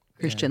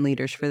Christian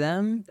leaders for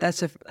them?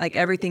 That's like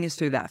everything is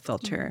through that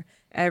filter.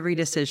 Every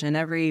decision,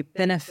 every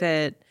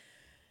benefit.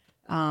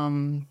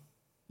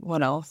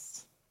 What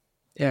else?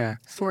 Yeah.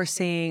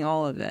 Foreseeing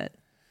all of it.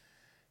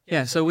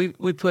 Yeah. So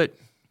we put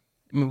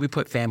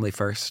family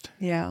first.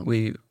 Yeah.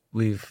 We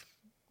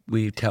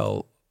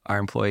tell our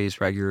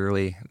employees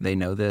regularly, they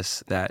know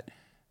this, that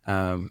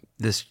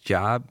this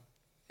job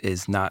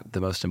is not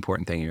the most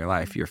important thing in your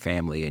life. Your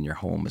family and your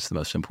home is the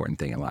most important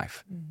thing in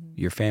life. Mm-hmm.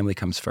 Your family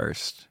comes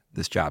first.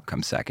 This job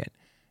comes second.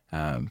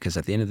 Because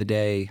at the end of the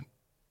day,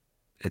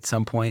 at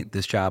some point,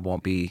 this job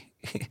won't be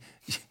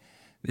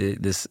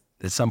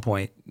At some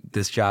point,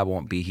 this job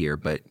won't be here,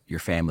 but your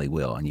family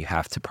will, and you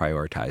have to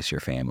prioritize your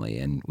family.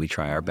 And we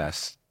try our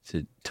best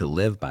to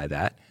live by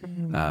that,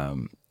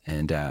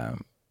 and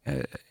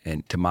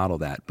to model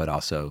that, but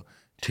also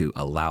to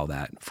allow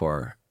that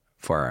for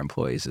our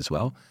employees as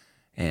well.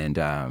 And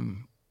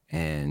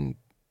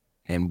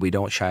we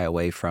don't shy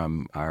away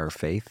from our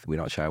faith. We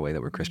don't shy away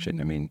that we're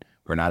Christian. I mean,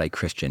 we're not a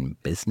Christian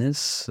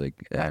business.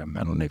 Like I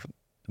don't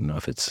know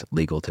if it's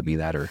legal to be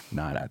that or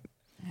not. I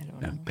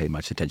don't pay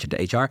much attention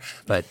to HR,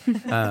 but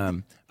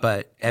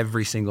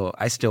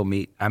I still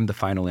meet. I'm the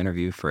final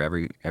interview for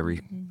every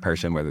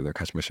person, whether they're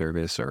customer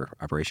service or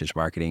operations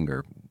marketing,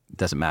 or it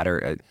doesn't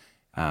matter.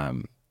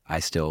 I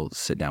still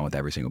sit down with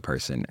every single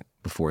person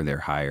before they're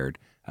hired.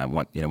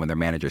 When their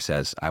manager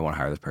says, "I want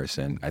to hire this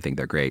person, I think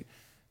they're great,"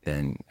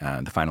 then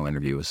the final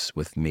interview is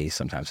with me.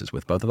 Sometimes it's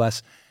with both of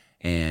us,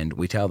 and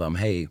we tell them,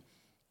 "Hey,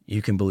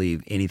 you can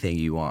believe anything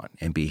you want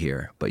and be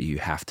here, but you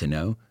have to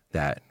know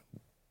that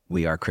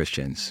we are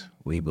Christians.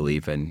 We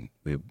believe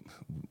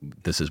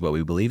this is what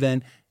we believe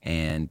in,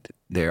 and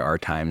there are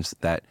times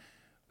that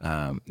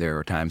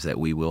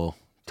we will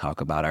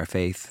talk about our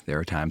faith. There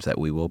are times that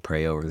we will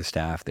pray over the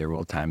staff. There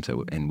will times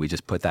and we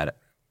just put that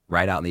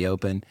right out in the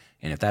open.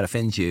 And if that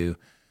offends you,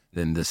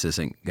 then this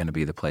isn't going to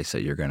be the place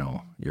that you're going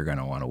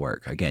to want to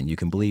work. Again, you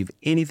can believe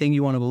anything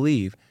you want to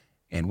believe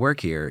and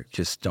work here.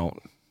 Just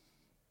don't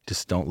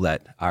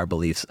let our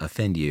beliefs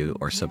offend you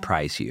or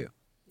surprise you."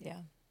 Yeah.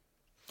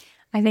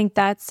 I think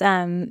that's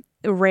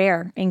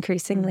rare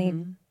increasingly,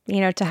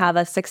 to have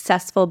a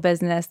successful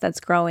business that's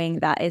growing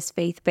that is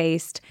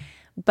faith-based.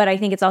 But I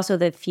think it's also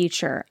the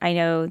future. I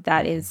know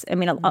that is,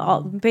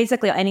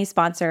 basically any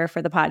sponsor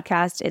for the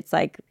podcast, it's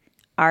like,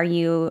 are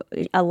you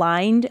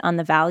aligned on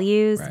the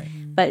values? Right.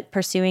 But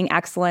pursuing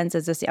excellence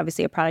is just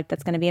obviously a product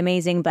that's going to be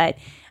amazing. But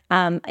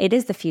it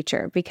is the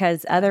future,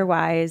 because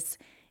otherwise,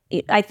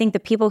 I think the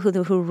people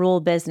who rule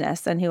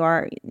business and who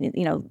are,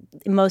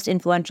 most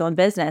influential in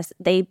business,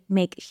 they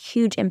make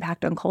huge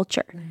impact on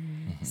culture.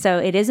 Mm-hmm. So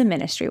it is a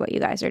ministry what you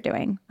guys are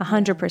doing,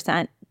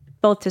 100%,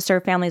 both to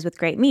serve families with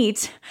great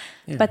meat,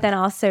 but then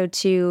also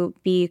to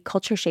be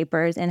culture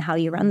shapers in how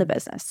you run the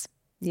business.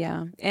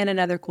 Yeah. And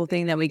another cool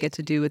thing that we get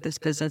to do with this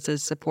business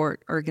is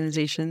support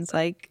organizations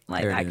like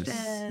Magnate.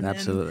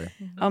 Absolutely.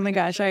 Oh my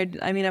gosh.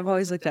 I've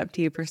always looked up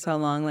to you for so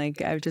long.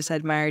 Like, I've just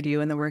admired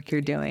you and the work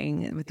you're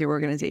doing with your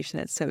organization.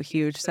 It's so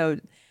huge. So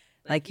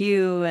like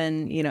you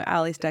and,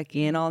 Ali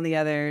Stuckey and all the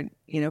other,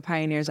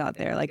 pioneers out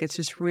there, like, it's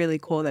just really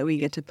cool that we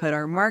get to put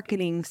our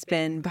marketing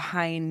spin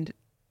behind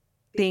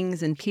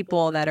things and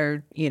people that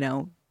are,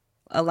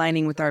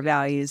 aligning with our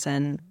values.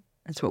 And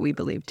that's what we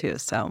believe too.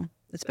 So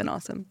it's been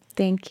awesome.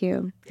 Thank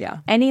you. Yeah.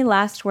 Any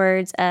last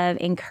words of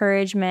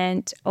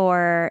encouragement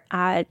or,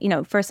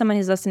 for someone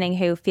who's listening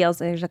who feels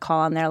there's a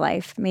call on their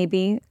life,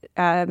 maybe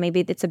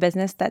it's a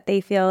business that they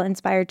feel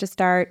inspired to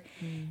start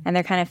and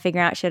they're kind of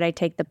figuring out, should I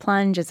take the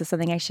plunge? Is this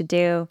something I should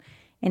do?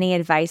 Any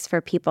advice for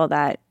people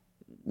that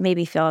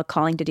maybe feel a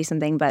calling to do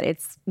something, but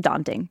it's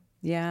daunting?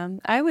 Yeah.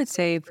 I would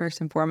say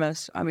first and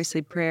foremost,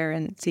 obviously prayer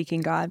and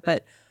seeking God,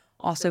 but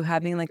also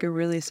having like a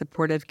really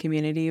supportive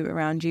community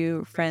around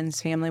you,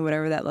 friends, family,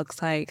 whatever that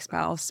looks like,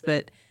 spouse.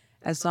 But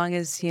as long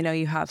as,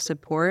 you have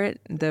support,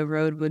 the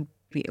road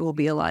will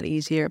be a lot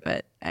easier.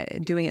 But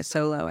doing it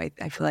solo, I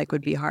feel like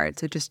would be hard.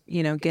 So just,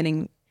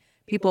 getting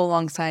people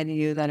alongside of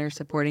you that are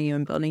supporting you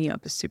and building you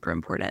up is super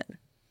important.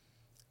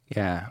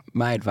 Yeah.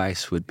 My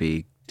advice would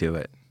be do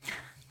it.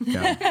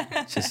 Go.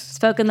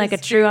 Spoken like a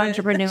true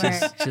entrepreneur.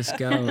 Just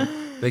go.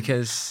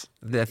 Because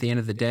at the end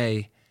of the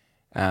day,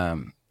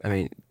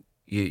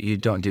 you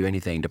don't do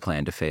anything to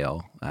plan to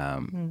fail,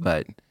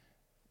 but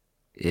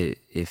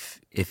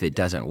if it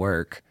doesn't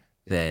work,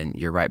 then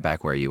you're right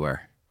back where you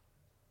were.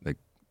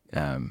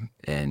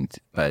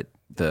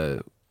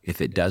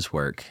 If it does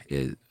work,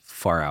 it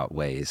far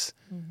outweighs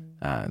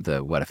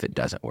the what if it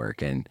doesn't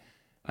work, and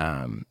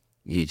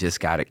you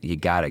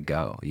gotta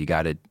go. You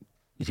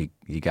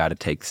gotta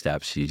take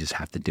steps. You just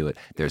have to do it.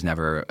 There's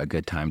never a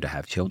good time to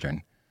have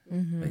children.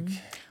 Mm-hmm.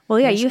 Well,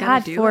 yeah, you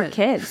had 4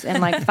 kids in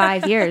like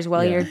 5 years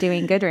while you're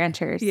doing Good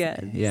Ranchers.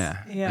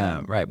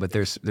 Yeah. Right. But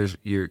there's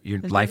your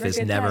life is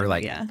never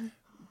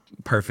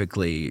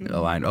perfectly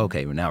aligned.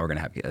 Okay, well, now we're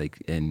gonna have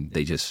and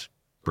they just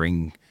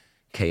bring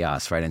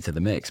chaos right into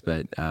the mix.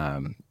 But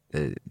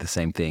the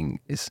same thing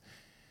is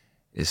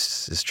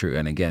true.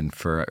 And again,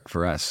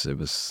 for us, it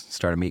was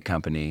start a meat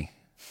company.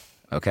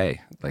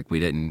 Okay, we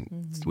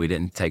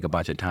didn't take a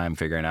bunch of time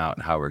figuring out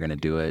how we're gonna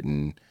do it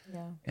and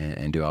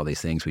do all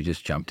these things. We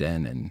just jumped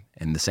in,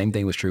 and the same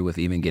thing was true with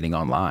even getting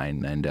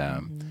online, and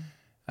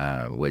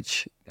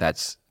which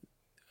that's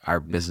our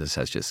business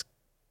has just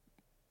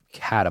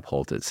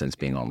catapulted since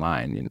being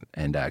online,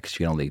 and because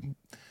you can only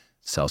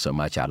sell so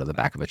much out of the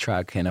back of a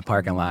truck in a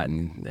parking lot,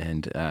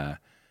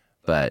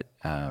 but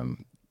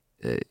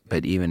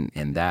even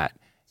in that,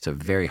 it's a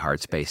very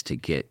hard space to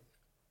get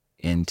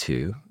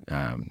into,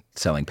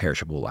 selling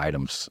perishable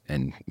items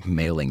and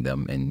mailing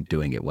them and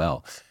doing it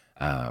well.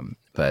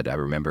 But I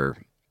remember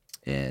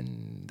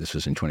this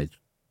was in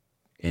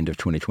end of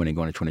 2020,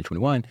 going to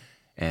 2021,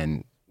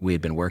 and we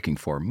had been working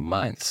for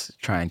months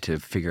trying to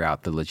figure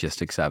out the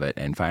logistics of it.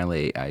 And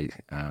finally, I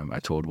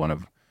told one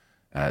of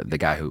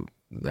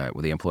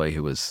the employee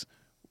who was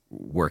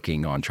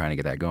working on trying to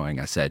get that going,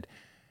 I said,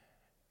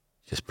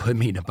 just put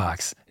me in a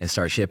box and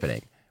start shipping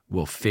it.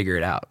 We'll figure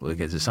it out.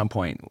 Because at some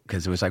point,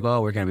 because it was like,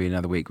 oh, we're going to be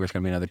another week, we're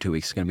going to be another 2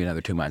 weeks, it's going to be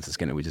another 2 months.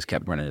 We just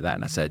kept running into that.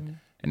 And I said,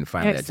 and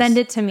finally, send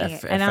it to me,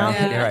 and I'll.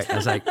 Right.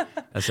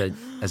 I said,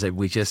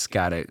 we just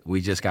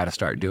gotta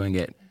start doing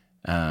it,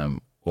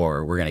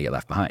 or we're gonna get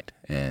left behind.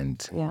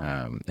 And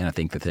I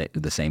think that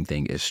the same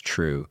thing is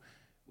true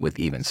with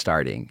even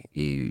starting.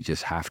 You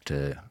just have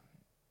to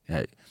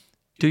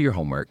do your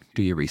homework,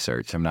 do your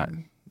research. I'm not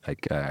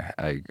like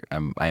I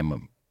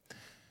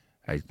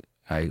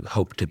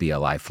hope to be a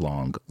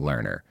lifelong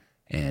learner.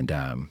 And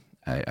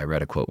I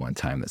read a quote one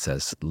time that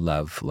says,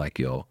 "Love like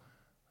you'll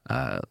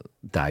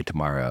die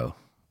tomorrow.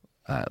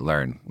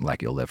 Learn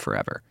like you'll live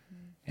forever."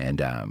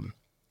 And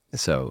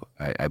so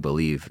I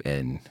believe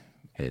in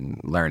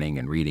learning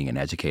and reading and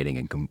educating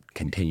and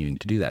continuing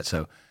to do that.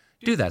 So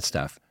do that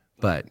stuff,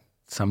 but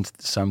some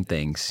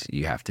things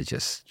you have to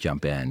just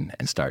jump in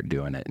and start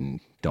doing it, and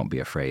don't be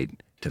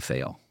afraid to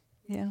fail.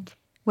 Yeah.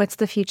 What's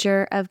the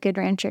future of Good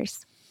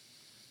Ranchers?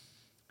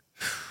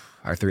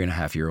 Our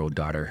 3.5-year-old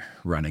daughter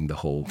running the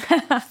whole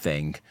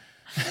thing.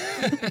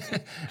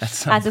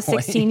 As a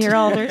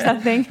 16-year-old or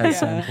something. At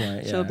some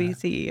point, She'll be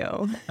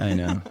CEO. I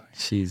know.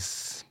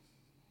 She's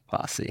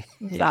Bossy.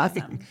 It's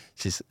awesome.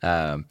 She's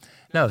no.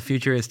 The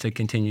future is to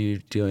continue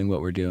doing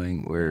what we're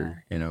doing.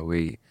 We're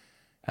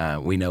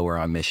we know we're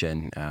on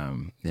mission.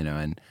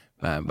 And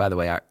by the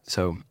way,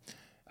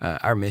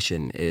 our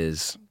mission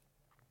is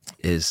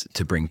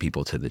to bring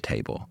people to the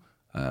table,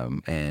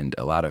 and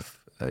a lot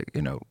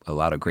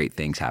of great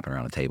things happen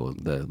around a table.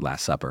 The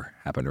Last Supper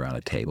happened around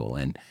a table,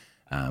 and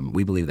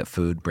we believe that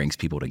food brings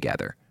people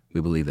together.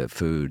 We believe that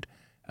food,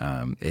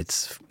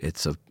 it's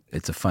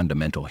a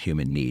fundamental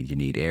human need. You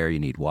need air, you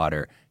need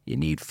water, you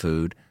need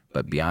food,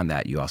 but beyond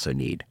that, you also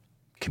need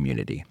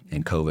community.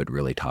 And COVID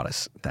really taught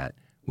us that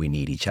we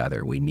need each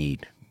other. We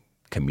need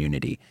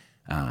community,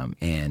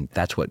 and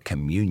that's what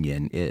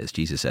communion is.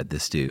 Jesus said,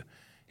 "This do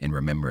in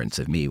remembrance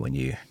of me." When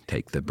you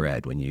take the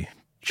bread, when you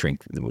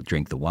drink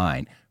the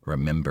wine,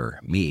 remember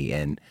me.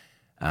 And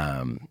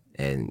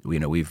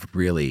we've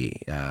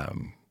really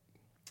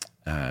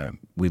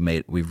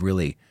we've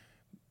really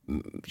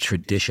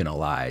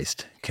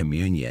traditionalized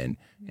communion,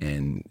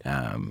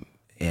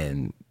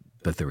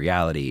 but the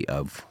reality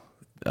of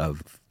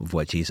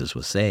what Jesus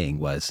was saying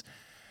was,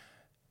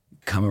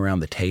 come around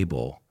the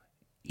table,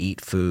 eat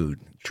food,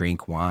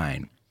 drink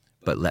wine,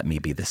 but let me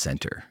be the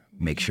center.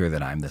 Make sure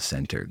that I'm the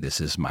center.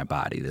 This is my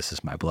body. This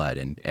is my blood.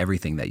 And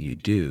everything that you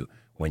do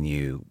when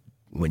you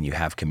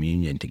have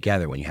communion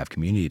together, when you have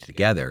community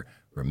together,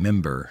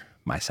 remember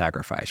my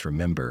sacrifice.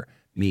 Remember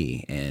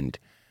me. And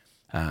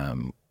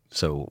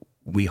so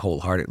we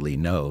wholeheartedly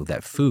know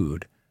that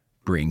food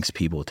brings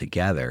people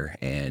together,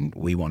 and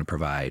we want to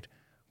provide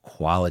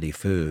quality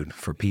food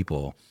for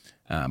people.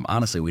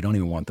 Honestly, we don't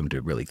even want them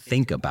to really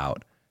think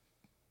about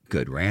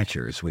Good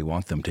Ranchers. We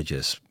want them to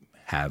just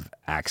have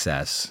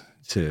access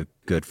to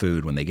good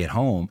food when they get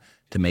home,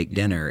 to make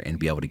dinner and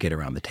be able to get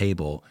around the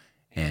table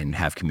and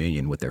have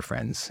communion with their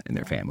friends and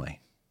their family.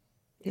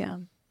 Yeah.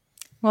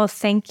 Well,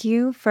 thank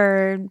you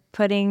for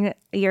putting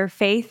your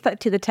faith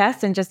to the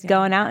test and just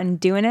going out and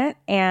doing it.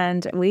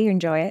 And we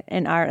enjoy it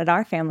at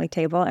our family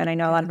table. And I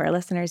know a lot of our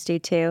listeners do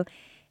too.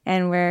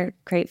 And we're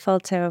grateful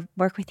to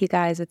work with you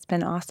guys. It's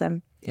been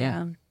awesome.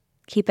 Yeah.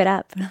 Keep it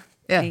up.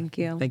 Yeah. Thank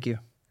you. Thank you.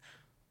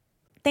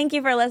 Thank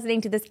you for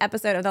listening to this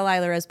episode of the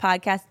Lila Rose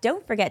Podcast.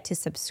 Don't forget to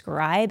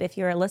subscribe. If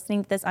you're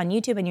listening to this on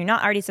YouTube and you're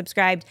not already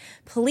subscribed,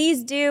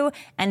 please do.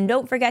 And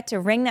don't forget to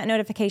ring that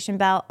notification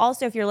bell.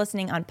 Also, if you're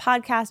listening on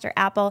podcast or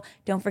Apple,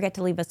 don't forget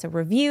to leave us a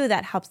review.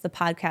 That helps the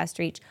podcast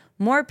reach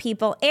more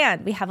people.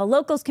 And we have a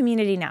Locals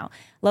community now,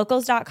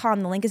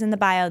 locals.com. The link is in the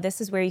bio. This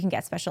is where you can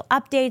get special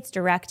updates,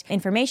 direct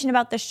information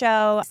about the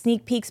show,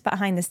 sneak peeks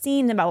behind the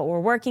scenes about what we're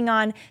working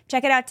on.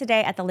 Check it out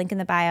today at the link in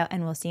the bio,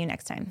 and we'll see you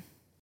next time.